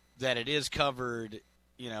that it is covered,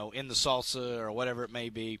 in the salsa or whatever it may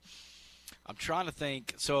be. I'm trying to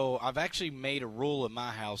think. So I've actually made a rule in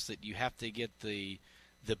my house that you have to get the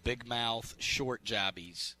big mouth short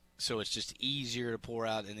jobbies so it's just easier to pour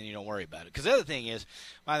out and then you don't worry about it. Because the other thing is,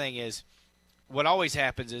 my thing is, what always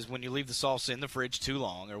happens is when you leave the salsa in the fridge too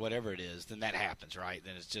long or whatever it is, then that happens, right?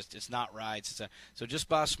 Then it's not right. So just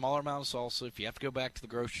buy a smaller amount of salsa. If you have to go back to the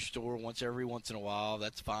grocery store once in a while,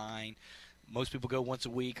 that's fine. Most people go once a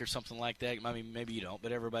week or something like that. I mean, maybe you don't,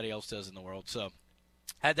 but everybody else does in the world. So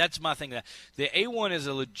that's my thing. The A1 is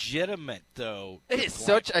a legitimate, though. It is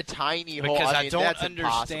such a tiny hole. Because I don't that's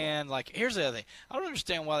understand. Impossible. Here's the other thing. I don't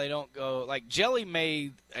understand why they don't go. Jelly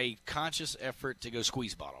made a conscious effort to go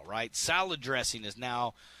squeeze bottle, right? Salad dressing is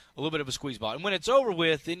now a little bit of a squeeze bottle. And when it's over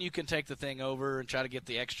with, then you can take the thing over and try to get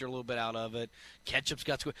the extra little bit out of it. Ketchup's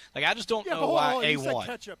got squeeze. I just don't know why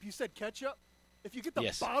A1. You said ketchup? If you get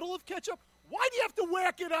the bottle of ketchup, why do you have to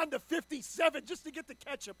whack it on the 57 just to get the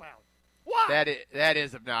ketchup out? Why? That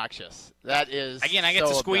is obnoxious. That is again. I get so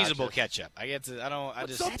the squeezable obnoxious. ketchup. I get to. I don't. I but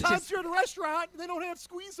just. Sometimes you're at a restaurant and they don't have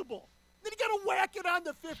squeezable. Then you got to whack it on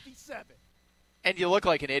the 57. And you look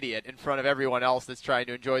like an idiot in front of everyone else that's trying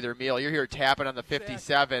to enjoy their meal. You're here tapping on the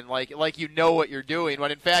 57 like you know what you're doing,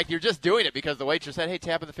 when in fact you're just doing it because the waitress said, hey,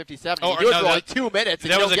 tap on the 57. You do it for like 2 minutes.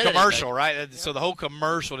 And that you was don't a commercial, anything. right? Yeah. So the whole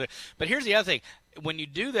commercial. But here's the other thing. When you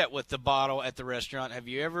do that with the bottle at the restaurant, have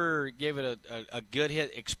you ever gave it a good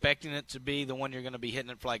hit expecting it to be the one you're going to be hitting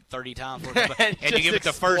it for like 30 times? And you give it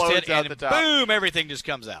the first hit, and boom, everything just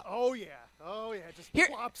comes out. Oh, yeah. It just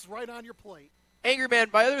plops right on your plate. Angry Man,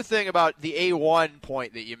 my other thing about the A1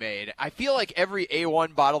 point that you made, I feel like every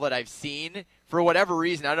A1 bottle that I've seen, for whatever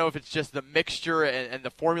reason, I don't know if it's just the mixture and the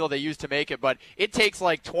formula they use to make it, but it takes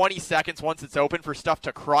like 20 seconds once it's open for stuff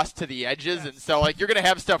to crust to the edges, yes. And so you're going to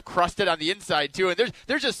have stuff crusted on the inside too, and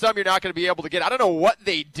there's just some you're not going to be able to get. I don't know what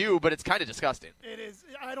they do, but it's kind of disgusting. It is.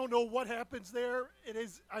 I don't know what happens there. It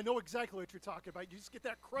is. I know exactly what you're talking about. You just get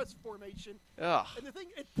that crust formation. Ugh. And the thing,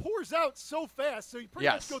 it pours out so fast, so you pretty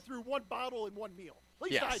much go through one bottle in one meal.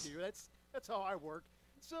 At least I do. That's how I work.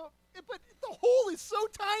 So, but the hole is so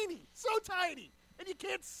tiny, and you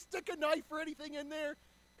can't stick a knife or anything in there.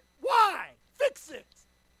 Why? Fix it.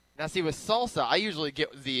 Now, see, with salsa, I usually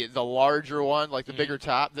get the larger one, like the bigger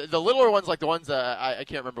top. The littler ones, like the ones, I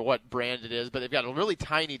can't remember what brand it is, but they've got a really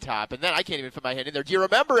tiny top, and then I can't even fit my hand in there. Do you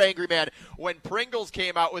remember, Angry Man, when Pringles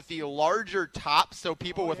came out with the larger top so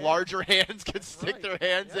people with larger hands could stick their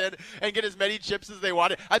hands in and get as many chips as they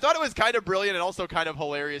wanted? I thought it was kind of brilliant and also kind of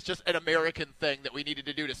hilarious, just an American thing that we needed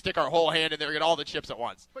to do to stick our whole hand in there and get all the chips at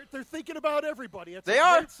once. But they're thinking about everybody. It's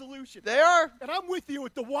a great solution. They are. And I'm with you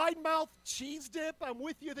with the wide mouth cheese dip. I'm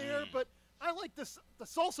with you there. But I like the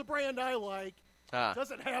salsa brand I like.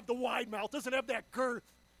 Doesn't have the wide mouth, doesn't have that girth.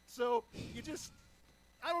 So you just,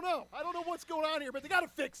 I don't know what's going on here, but they got to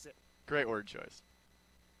fix it. Great word choice.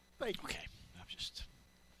 Thank you. Okay,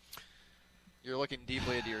 you're looking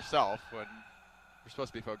deeply into yourself when you're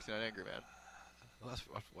supposed to be focusing on Angry Man. Well,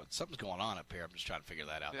 something's going on up here. I'm just trying to figure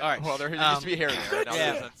that out. Yeah. All right. Well, there used to be hair there. Now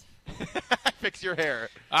yeah. Fix your hair.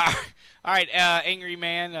 All right, Angry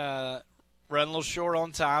Man, run a little short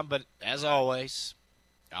on time, but as always,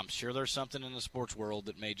 I'm sure there's something in the sports world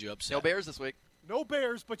that made you upset. No Bears this week. No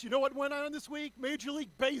Bears, but you know what went on this week? Major League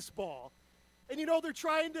Baseball. And they're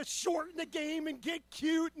trying to shorten the game and get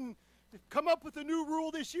cute and come up with a new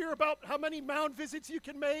rule this year about how many mound visits you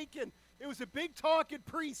can make. And it was a big talk in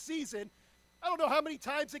preseason. I don't know how many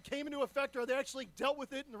times it came into effect or they actually dealt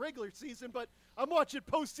with it in the regular season, but I'm watching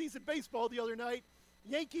postseason baseball the other night.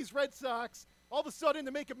 Yankees, Red Sox. All of a sudden,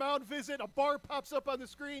 to make a mound visit, a bar pops up on the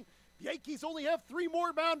screen. The Yankees only have 3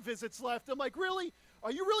 more mound visits left. I'm like, really?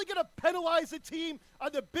 Are you really going to penalize a team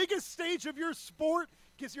on the biggest stage of your sport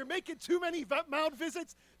because you're making too many mound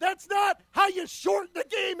visits? That's not how you shorten the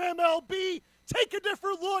game, MLB. Take a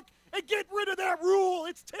different look and get rid of that rule.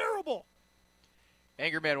 It's terrible.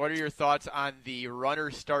 Angry Man, what are your thoughts on the runner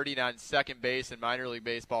starting on second base in minor league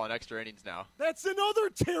baseball in extra innings now? That's another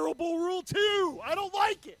terrible rule, too. I don't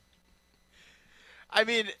like it. I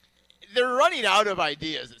mean, they're running out of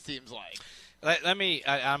ideas, it seems like. I'm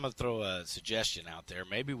going to throw a suggestion out there.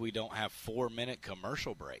 Maybe we don't have 4-minute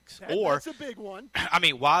commercial breaks. That's a big one. I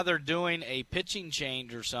mean, while they're doing a pitching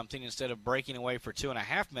change or something, instead of breaking away for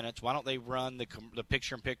 2.5 minutes, why don't they run the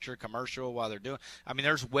picture-in-picture commercial while they're doing – I mean,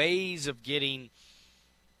 there's ways of getting –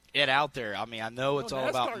 it out there. I mean, I know it's all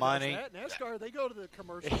about money. NASCAR, they go to the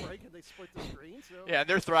commercial break and they split the screen. So. Yeah, and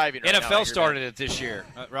they're thriving right now. NFL started it this year,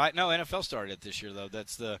 right? No, NFL started it this year, though.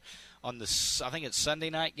 That's I think it's Sunday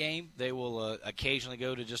night game. They will occasionally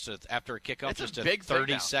go to after a kickoff, just a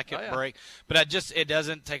 30-second break. But it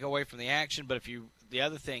doesn't take away from the action. But the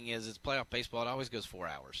other thing is, it's playoff baseball. It always goes 4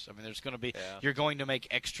 hours. I mean, there's going to be you're going to make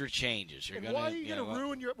extra changes. Why are you going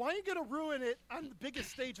to ruin it on the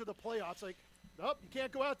biggest stage of the playoffs? Like, nope, you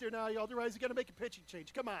can't go out there now. Otherwise, you're going to make a pitching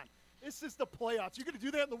change. Come on. This is the playoffs. You're going to do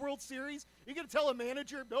that in the World Series? You're going to tell a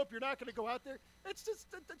manager, nope, you're not going to go out there? It's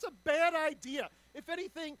a bad idea. If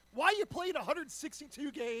anything, why you played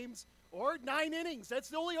 162 games or 9 innings? That's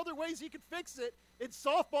the only other ways you can fix it. In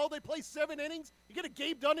softball, they play 7 innings. You get a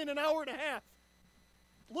game done in an hour and a half.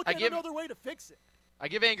 Look at another way to fix it. I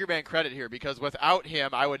give Angry Man credit here because without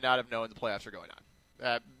him, I would not have known the playoffs are going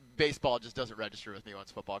on. Baseball just doesn't register with me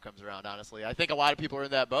once football comes around, honestly. I think a lot of people are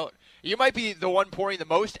in that boat. You might be the one pouring the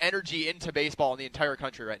most energy into baseball in the entire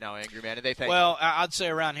country right now, Angry Man, and they think. Well, I'd say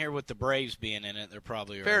around here with the Braves being in it, they're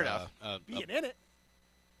probably fair enough. Being in it.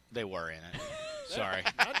 They were in it. Sorry.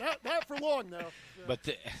 not for long, though. But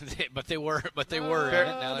they were in it.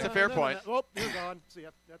 Now that's a fair point. Oh, you're gone. See,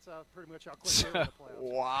 that's pretty much how quick they were in the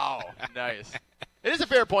playoffs. Wow, nice. It is a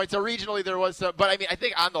fair point. So regionally there was some, but I mean, I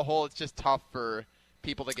think on the whole it's just tough for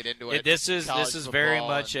people to get into it. This is very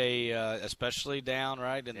much especially down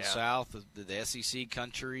right in the South, the SEC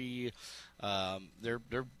country.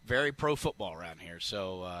 They're very pro football around here.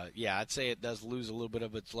 So I'd say it does lose a little bit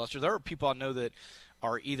of its luster. There are people I know that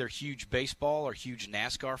are either huge baseball or huge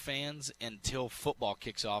NASCAR fans until football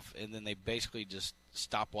kicks off, and then they basically just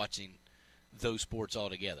stop watching those sports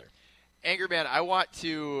altogether. Angry Man, I want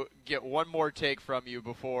to get one more take from you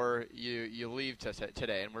before you leave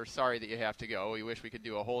today, and we're sorry that you have to go. We wish we could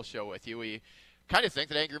do a whole show with you. We kind of think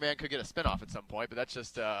that Angry Man could get a spinoff at some point, but that's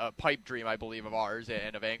just a pipe dream, I believe, of ours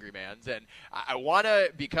and of Angry Man's. And I want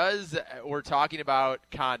to, because we're talking about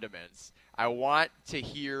condiments, I want to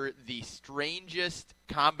hear the strangest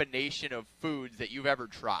combination of foods that you've ever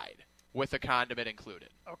tried with a condiment included.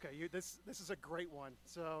 Okay, this is a great one.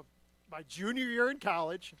 So my junior year in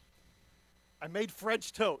college, I made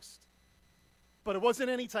French toast, but it wasn't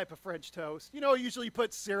any type of French toast. You know, usually you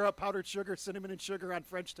put syrup, powdered sugar, cinnamon, and sugar on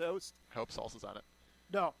French toast. I hope salsa's on it.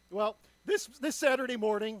 No. Well, this Saturday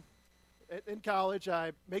morning in college,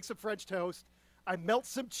 I make some French toast. I melt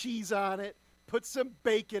some cheese on it, put some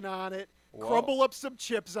bacon on it, crumble up some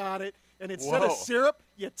chips on it, and instead of syrup,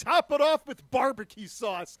 you top it off with barbecue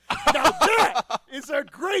sauce. Now that is a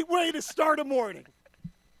great way to start a morning.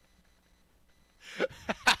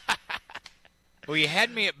 Well, you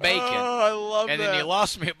had me at bacon. Oh, I love that. And then you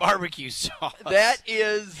lost me at barbecue sauce. That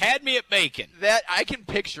is... Had me at bacon. That I can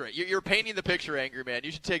picture it. You're painting the picture, Angry Man.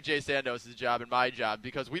 You should take Jay Sandos' job and my job,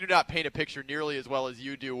 because we do not paint a picture nearly as well as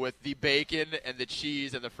you do with the bacon and the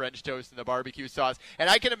cheese and the French toast and the barbecue sauce. And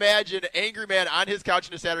I can imagine Angry Man on his couch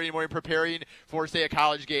on a Saturday morning preparing for, say, a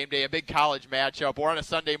college game day, a big college matchup, or on a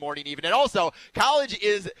Sunday morning even. And also, college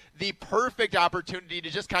is the perfect opportunity to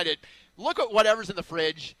just kind of look at whatever's in the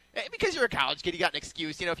fridge. Because you're a college kid, you got an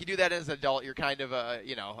excuse. You know, if you do that as an adult, you're kind of a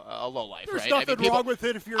lowlife, right? There's nothing wrong with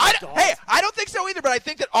it if you're an adult. Hey, I don't think so either, but I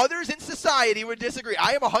think that others in society would disagree.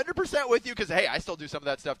 I am 100% with you because, hey, I still do some of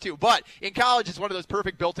that stuff too. But in college, it's one of those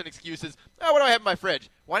perfect built-in excuses. Oh, what do I have in my fridge?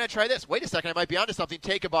 Why not try this? Wait a second, I might be onto something.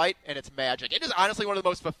 Take a bite, and it's magic. It is honestly one of the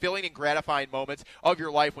most fulfilling and gratifying moments of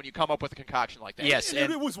your life when you come up with a concoction like that. Yes,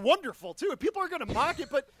 and it was wonderful too. And people are going to mock it,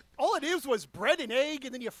 but all it is was bread and egg,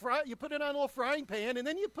 and then you put it on a little frying pan, and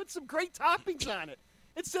then you put some great toppings on it.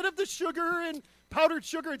 Instead of the sugar and powdered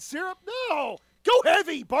sugar and syrup, no. Go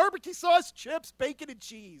heavy. Barbecue sauce, chips, bacon, and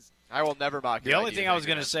cheese. I will never mock The only thing I was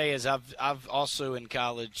going to say is I've also in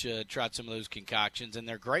college tried some of those concoctions, and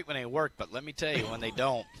they're great when they work, but let me tell you, when they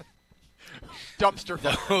don't. Dumpster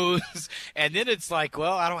those, and then it's like,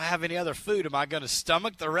 well, I don't have any other food. Am I going to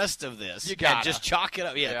stomach the rest of this? You gotta. And just chalk it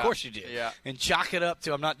up. Yeah, of course you do. Yeah. And chalk it up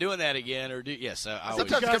to I'm not doing that again. Or Sometimes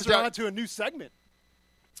it comes down to a new segment.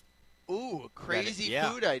 Ooh, crazy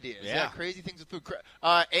Yeah. food ideas. Yeah. Crazy things with food.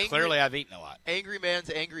 Clearly, I've eaten a lot. Angry man's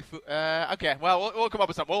angry food. Okay, well, we'll come up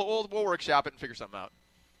with something. We'll workshop it and figure something out.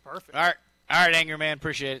 Perfect. All right, Angry Man.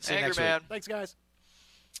 Appreciate it. See you Angry next Man. week. Thanks, guys.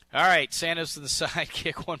 All right, Santos and the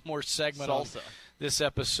Sidekick. One more segment Salsa. on this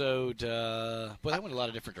episode. But I went a lot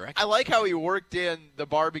of different directions. I like how he worked in the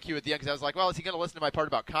barbecue at the end because I was like, well, is he going to listen to my part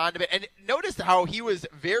about condiment? And notice how he was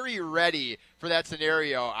very ready for that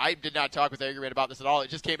scenario. I did not talk with Angry Man about this at all. It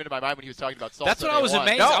just came into my mind when he was talking about salsa. That's what I was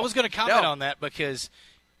amazed. No, I was going to comment on that because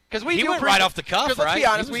we went right off the cuff, right? Let's be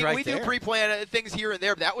honest, He was we do there. pre-plan things here and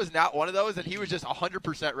there, but that was not one of those, and he was just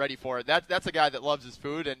 100% ready for it. That's a guy that loves his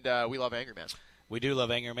food, and we love Angry Man. We do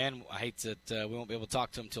love Angry Man. I hate that we won't be able to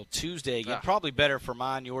talk to him until Tuesday again. Probably better for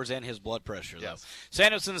mine, yours, and his blood pressure, though. Yes.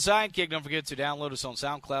 Santos and the Sidekick. Don't forget to download us on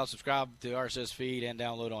SoundCloud, subscribe to the RSS feed, and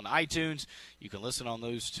download on iTunes. You can listen on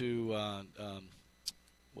those two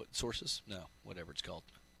what sources? No, whatever it's called.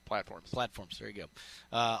 Platforms. There you go.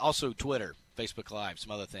 Also, Twitter, Facebook Live,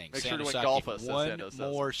 some other things. Make sure to Santos engulf Sidekick. us, One Santos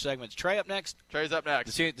says. more segment. Trey up next. Trey's up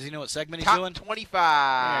next. Does he know what segment he's Top doing? 25.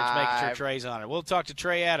 Yeah, just making sure Trey's on it. We'll talk to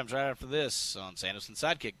Trey Adams right after this on Santos and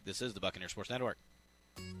Sidekick. This is the Buccaneer Sports Network.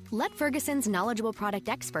 Let Ferguson's knowledgeable product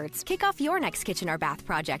experts kick off your next kitchen or bath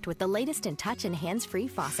project with the latest in touch and hands-free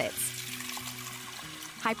faucets,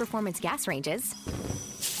 high-performance gas ranges,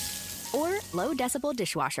 or low-decibel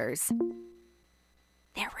dishwashers.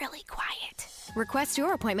 They're really quiet. Request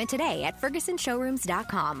your appointment today at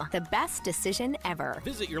FergusonShowrooms.com. The best decision ever.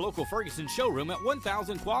 Visit your local Ferguson showroom at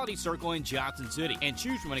 1000 Quality Circle in Johnson City and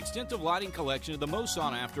choose from an extensive lighting collection of the most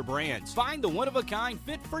sought-after brands. Find the one-of-a-kind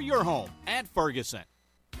fit for your home at Ferguson.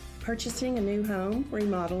 Purchasing a new home,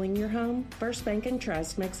 remodeling your home, First Bank &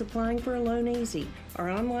 Trust makes applying for a loan easy.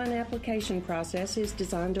 Our online application process is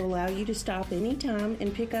designed to allow you to stop anytime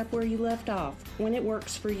and pick up where you left off when it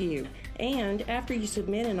works for you. And after you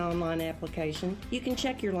submit an online application, you can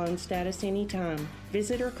check your loan status anytime.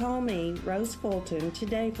 Visit or call me, Rose Fulton,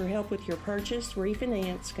 today for help with your purchase,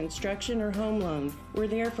 refinance, construction, or home loan. We're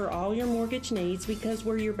there for all your mortgage needs because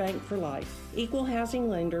we're your bank for life. Equal housing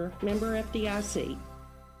lender, member FDIC.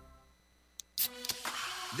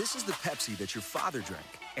 This is the Pepsi that your father drank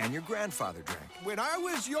and your grandfather drank. When I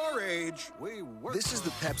was your age, we were. This is the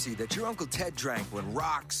Pepsi that your Uncle Ted drank when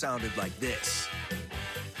rock sounded like this.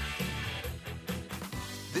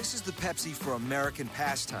 This is the Pepsi for American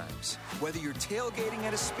pastimes. Whether you're tailgating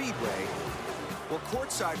at a speedway or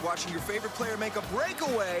courtside watching your favorite player make a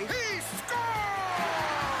breakaway, he scored!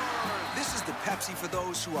 This is the Pepsi for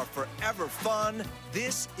those who are forever fun.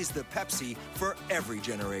 This is the Pepsi for every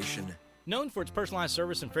generation. Known for its personalized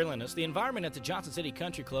service and friendliness, the environment at the Johnson City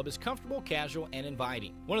Country Club is comfortable, casual, and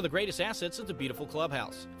inviting. One of the greatest assets is the beautiful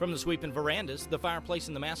clubhouse. From the sweeping verandas, the fireplace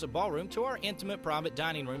in the massive ballroom, to our intimate private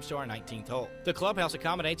dining rooms to our 19th hole. The clubhouse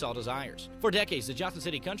accommodates all desires. For decades, the Johnson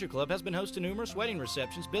City Country Club has been host to numerous wedding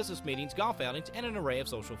receptions, business meetings, golf outings, and an array of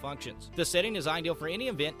social functions. The setting is ideal for any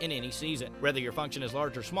event in any season. Whether your function is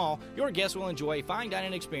large or small, your guests will enjoy a fine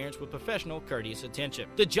dining experience with professional, courteous attention.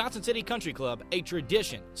 The Johnson City Country Club, a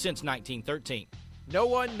tradition since 1913. No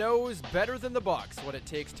one knows better than the Bucks what it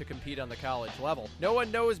takes to compete on the college level. No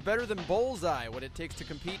one knows better than Bullseye what it takes to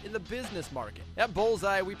compete in the business market. At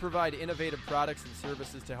Bullseye, we provide innovative products and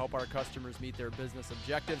services to help our customers meet their business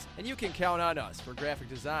objectives, and you can count on us for graphic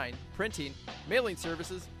design, printing, mailing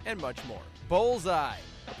services, and much more. Bullseye,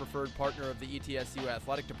 a preferred partner of the ETSU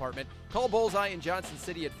Athletic Department. Call Bullseye in Johnson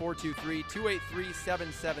City at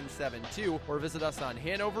 423-283-7772 or visit us on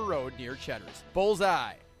Hanover Road near Cheddar's.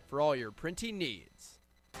 Bullseye, for all your printing needs.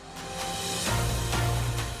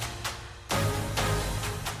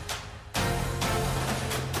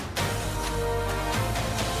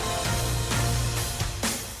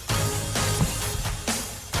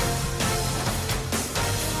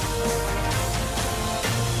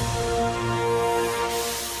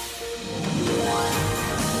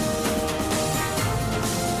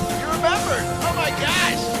 You remembered! Oh my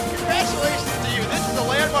gosh! Congratulations to you! This is a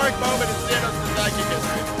landmark moment in Santos and Sidekick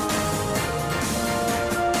history.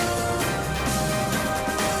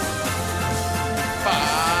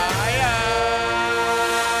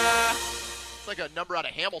 It's like a number out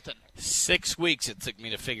of Hamilton. 6 weeks it took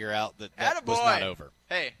me to figure out that was Attaboy. not over.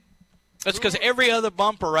 Hey. That's because every other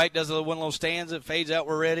bumper, right, does one of those stands that fades out,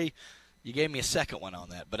 we're ready. You gave me a second one on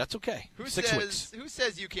that, but that's okay. Who 6 weeks. Who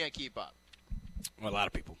says you can't keep up? Well, a lot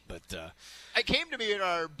of people, but it came to me in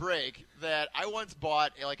our break that I once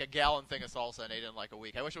bought like a gallon thing of salsa and ate it in like a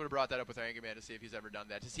week. I wish I would have brought that up with Angry Man to see if he's ever done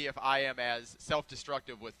that, to see if I am as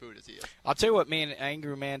self-destructive with food as he is. I'll tell you what me and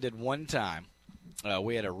Angry Man did one time.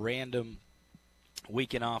 We had a random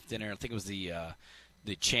weekend off dinner. I think it was the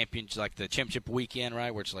championship weekend,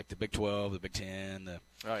 right? Where it's like the Big 12, the Big 10,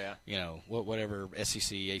 whatever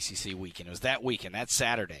SEC, ACC weekend. It was that weekend, that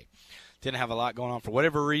Saturday. Didn't have a lot going on. For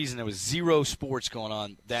whatever reason, there was zero sports going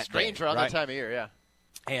on that Strange day. around right? that time of year, yeah.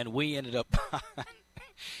 And we ended up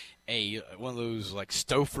one of those like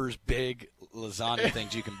Stouffer's big lasagna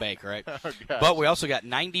things you can bake, right? Oh, but we also got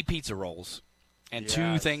 90 pizza rolls and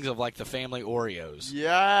 2 things of like the family Oreos.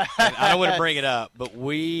 Yeah. I don't want to bring it up, but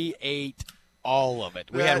we ate all of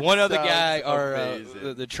it. We had one other guy,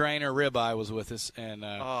 the trainer Ribeye was with us, and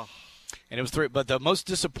and it was 3. But the most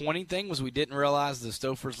disappointing thing was we didn't realize the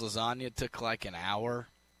Stouffer's lasagna took like an hour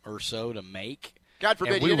or so to make. God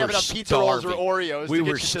forbid you didn't have enough pizza rolls or Oreos. We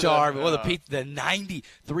were starving. Well, the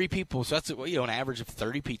 93 people, so that's an average of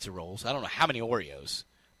 30 pizza rolls. I don't know how many Oreos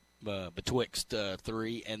betwixt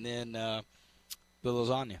 3, and then the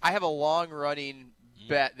lasagna. I have a long-running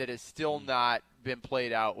bet that has still not been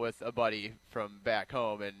played out with a buddy from back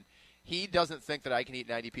home, and he doesn't think that I can eat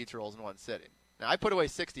 90 pizza rolls in one sitting. Now, I put away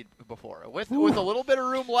 60 before with a little bit of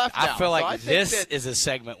room left now. I feel like this is a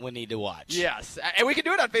segment we need to watch. Yes, and we can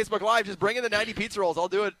do it on Facebook Live. Just bring in the 90 pizza rolls. I'll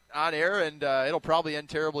do it on air, and it'll probably end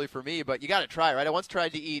terribly for me, but you got to try, right? I once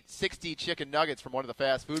tried to eat 60 chicken nuggets from one of the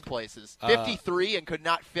fast food places. 53 and could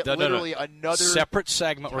not fit another separate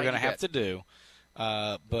segment we're going to have to do.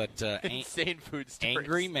 But insane food stories.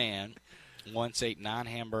 Angry Man once ate 9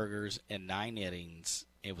 hamburgers and 9 innings.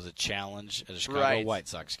 It was a challenge at a Chicago White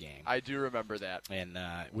Sox game. I do remember that. And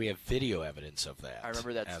we have video evidence of that. I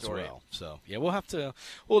remember that as story. well. So, yeah,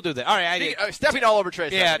 we'll do that. All right. Stepping all over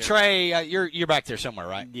Trey. Yeah, Trey, you're back there somewhere,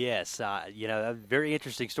 right? Yes. A very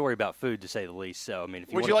interesting story about food, to say the least. So, I mean,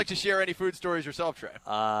 would you like to share any food stories yourself, Trey?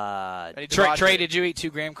 Trey, did you eat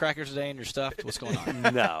 2 graham crackers a day in your stuffed? What's going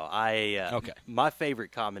on? No. Okay. My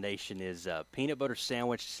favorite combination is peanut butter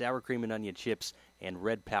sandwich, sour cream and onion chips, and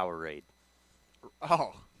red Powerade.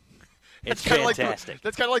 Oh. It's fantastic.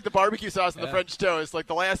 That's kind of like the barbecue sauce and the French toast. Like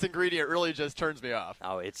the last ingredient really just turns me off.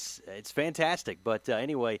 Oh, it's fantastic. But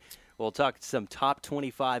anyway, we'll talk some top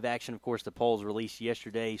 25 action. Of course, the polls released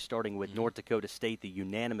yesterday, starting with North Dakota State, the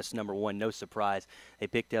unanimous number 1. No surprise. They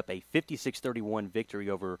picked up a 56-31 victory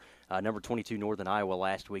over number 22 Northern Iowa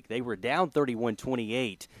last week. They were down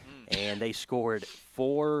 31-28, and they scored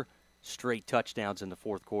 4 straight touchdowns in the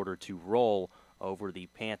fourth quarter to roll over the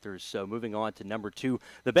Panthers. So moving on to number 2,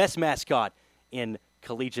 the best mascot in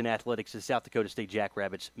collegiate athletics is South Dakota State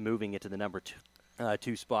Jackrabbits, moving into the number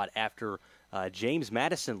 2 spot after James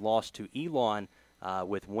Madison lost to Elon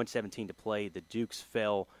with 1:17 to play. The Dukes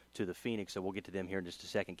fell to the Phoenix, so we'll get to them here in just a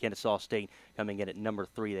second. Kennesaw State coming in at number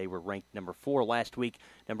 3. They were ranked number 4 last week.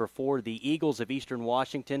 Number 4, the Eagles of Eastern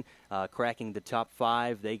Washington, cracking the top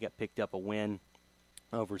 5. They got picked up a win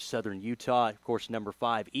over Southern Utah. Of course, number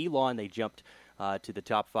 5, Elon, they jumped to the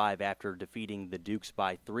top 5 after defeating the Dukes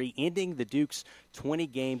by 3, ending the Dukes'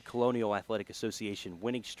 20-game Colonial Athletic Association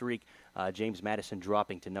winning streak. James Madison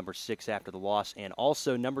dropping to number 6 after the loss. And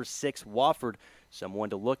also number 6, Wofford, someone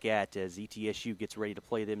to look at as ETSU gets ready to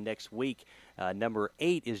play them next week. Number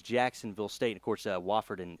 8 is Jacksonville State. Of course,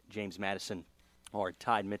 Wofford and James Madison are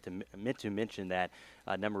tied. Meant to mention that.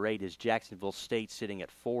 Number 8 is Jacksonville State, sitting at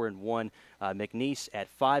 4-1. McNeese at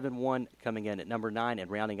 5-1, coming in at number 9,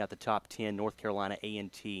 and rounding out the top 10, North Carolina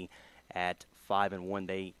A&T at 5-1.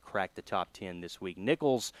 They cracked the top 10 this week.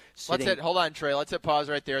 Nichols sitting. Hold on, Trey. Let's hit pause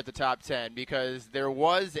right there at the top 10, because there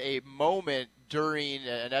was a moment during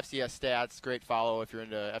an FCS stats, great follow if you're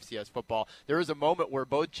into FCS football. There was a moment where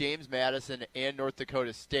both James Madison and North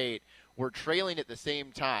Dakota State were trailing at the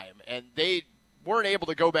same time, and they weren't able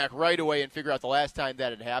to go back right away and figure out the last time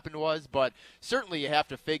that had happened was, but certainly you have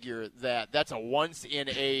to figure that that's a once in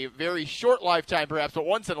a very short lifetime perhaps, but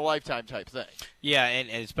once in a lifetime type thing. Yeah, and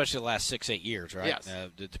especially the last 6-8 years, right? Yes.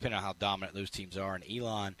 Depending on how dominant those teams are. And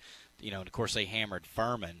Elon, and of course they hammered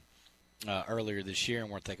Furman earlier this year, and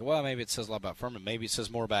we're thinking, well, maybe it says a lot about Furman. Maybe it says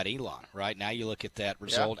more about Elon, right? Now you look at that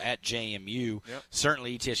result at JMU. Yep.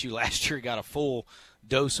 Certainly ETSU last year got a full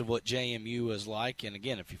dose of what JMU is like. And,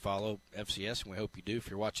 again, if you follow FCS, and we hope you do if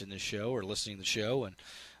you're watching this show or listening to the show, and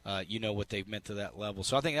you know what they've meant to that level.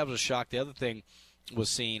 So I think that was a shock. The other thing was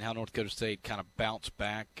seeing how North Dakota State kind of bounced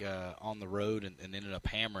back on the road and ended up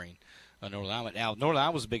hammering Northern Iowa. Now, Northern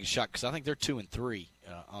Iowa was the biggest shock because I think they're 2-3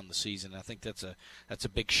 on the season. I think that's a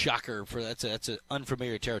big shocker for that's an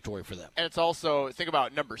unfamiliar territory for them. And it's also, think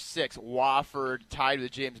about number 6, Wofford, tied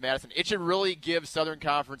with James Madison. It should really give Southern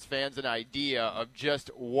Conference fans an idea of just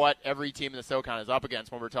what every team in the SoCon is up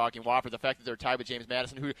against when we're talking Wofford. The fact that they're tied with James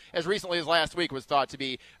Madison, who as recently as last week was thought to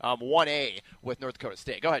be 1A with North Dakota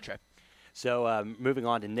State. Go ahead, Trey. So moving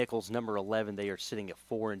on to Nichols, number 11, they are sitting at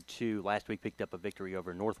 4-2. Last week picked up a victory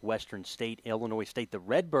over Northwestern State, Illinois State. The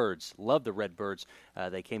Redbirds, love the Redbirds.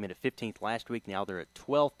 They came in at 15th last week. Now they're at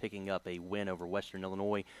 12th, picking up a win over Western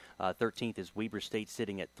Illinois. 13th is Weber State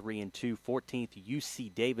sitting at 3-2. 14th,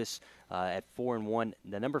 UC Davis at 4-1.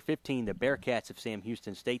 The number 15, the Bearcats of Sam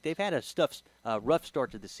Houston State. They've had a rough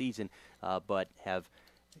start to the season, but have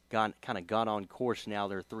gone on course now.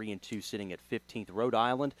 They're 3-2, sitting at 15th. Rhode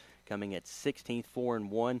Island coming at 16th,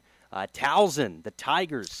 4-1. Towson, the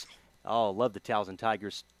Tigers. Oh, love the Towson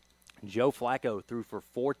Tigers. Joe Flacco threw for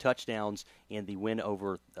 4 touchdowns in the win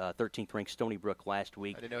over 13th-ranked Stony Brook last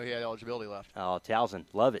week. I didn't know he had eligibility left. Oh, Towson,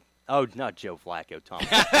 love it. Oh, not Joe Flacco, Tom.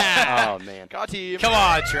 Oh, man. Got team. Come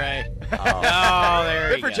on, Trey. Oh,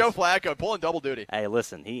 there he goes. Good for Joe Flacco, pulling double duty. Hey,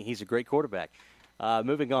 listen, he's a great quarterback.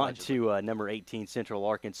 Moving on to number 18, Central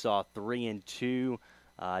Arkansas, 3-2.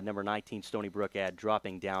 Number 19, Stony Brook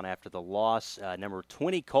dropping down after the loss. Number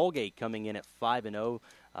 20, Colgate coming in at 5-0.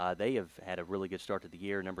 They have had a really good start to the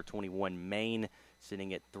year. Number 21, Maine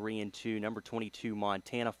sitting at 3-2. Number 22,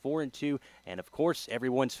 Montana, 4-2. And, of course,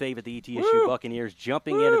 everyone's favorite, the ETSU Buccaneers,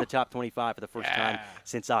 jumping into the top 25 for the first time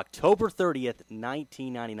since October 30th,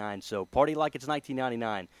 1999. So party like it's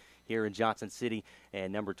 1999. Here in Johnson City.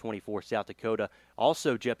 And number 24, South Dakota,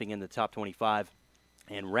 also jumping in the top 25.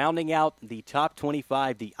 And rounding out the top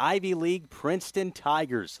 25, the Ivy League Princeton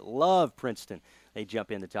Tigers. Love Princeton. They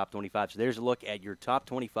jump in the top 25. So there's a look at your top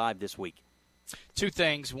 25 this week. 2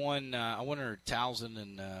 things. One, I wonder Towson,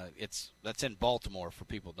 and that's in Baltimore for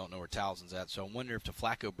people who don't know where Towson's at. So I wonder if the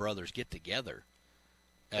Flacco brothers get together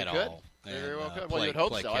at all. Very well could. Well, you'd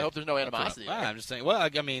hope so. I hope there's no animosity. I'm just saying. Well,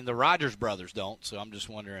 I mean, the Rogers brothers don't, so I'm just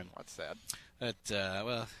wondering. That's sad. But,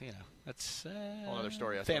 that's whole other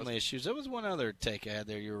story. I family suppose. issues. There was one other take I had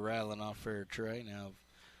there. You were rattling off for Trey. Now,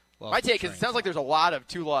 my take is it sounds like there's a lot of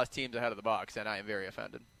 2-loss teams ahead of the Bucs, and I am very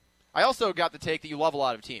offended. I also got the take that you love a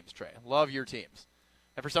lot of teams, Trey. Love your teams.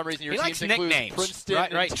 And for some reason, your teams include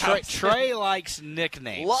Princeton. Right. Trey likes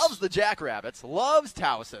nicknames. Loves the Jackrabbits. Loves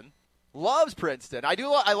Towson. Loves Princeton.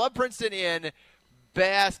 I love Princeton in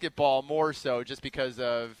basketball more so just because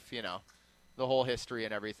of, the whole history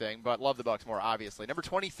and everything, but love the Bucs more, obviously. Number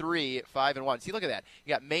 23, 5-1. See, look at that.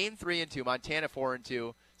 You got Maine 3-2, Montana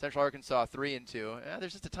 4-2, Central Arkansas 3-2.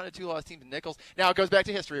 There's just a ton of 2-loss teams in Nichols. Now it goes back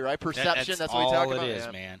to history, right? Perception. That's what we talk about. All it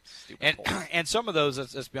is, man. And some of those,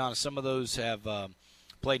 let's be honest, some of those have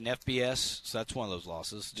played in FBS, so that's one of those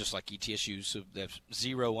losses. Just like ETSU, so that's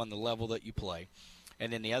 0 on the level that you play.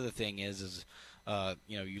 And then the other thing is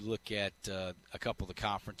you look at a couple of the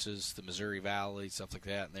conferences, the Missouri Valley, stuff like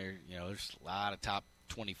that, and there's a lot of top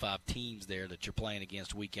 25 teams there that you're playing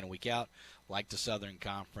against week in and week out, like the Southern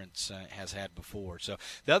Conference has had before. So,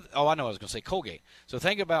 I know I was going to say Colgate. So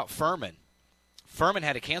think about Furman. Furman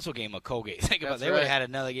had a cancel game of Colgate. Think about they would have had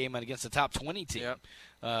another game against the top 20 team.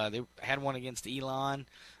 Yep. They had one against Elon,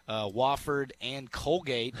 Wofford, and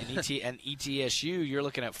Colgate, and ETSU. You're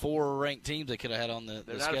looking at 4 ranked teams they could have had on the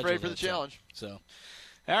They're schedule. not afraid for the challenge. So,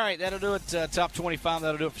 all right, that'll do it. Top 25,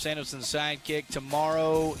 that'll do it for Sandos and the Sidekick.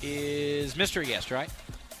 Tomorrow is Mystery Guest, right?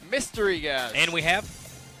 Mystery Guest. And we have?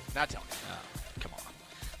 Not telling. Come on.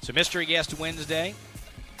 So Mystery Guest Wednesday.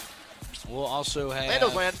 We'll also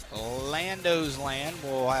have Lando's Land.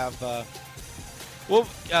 We'll have we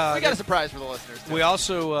got a surprise for the listeners, too. We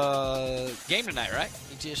also game tonight, right?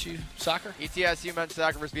 ETSU soccer? ETSU men's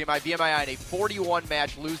soccer versus VMI. VMI on a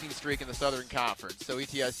 41-match losing streak in the Southern Conference. So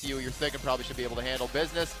ETSU, you're thinking, probably should be able to handle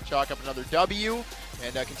business, chalk up another W,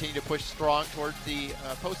 and continue to push strong towards the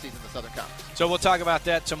postseason in the Southern Conference. So we'll talk about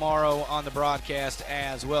that tomorrow on the broadcast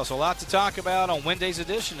as well. So a lot to talk about on Wednesday's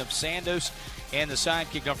edition of Sandos and the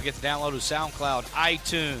Sidekick. Don't forget to download us SoundCloud,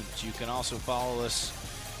 iTunes. You can also follow us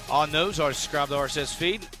on those, or subscribe to the RSS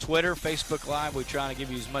feed, Twitter, Facebook Live. We're trying to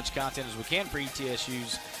give you as much content as we can for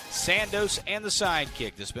ETSU's Sandos and the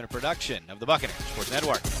Sidekick. This has been a production of the Buccaneers Sports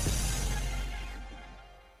Network.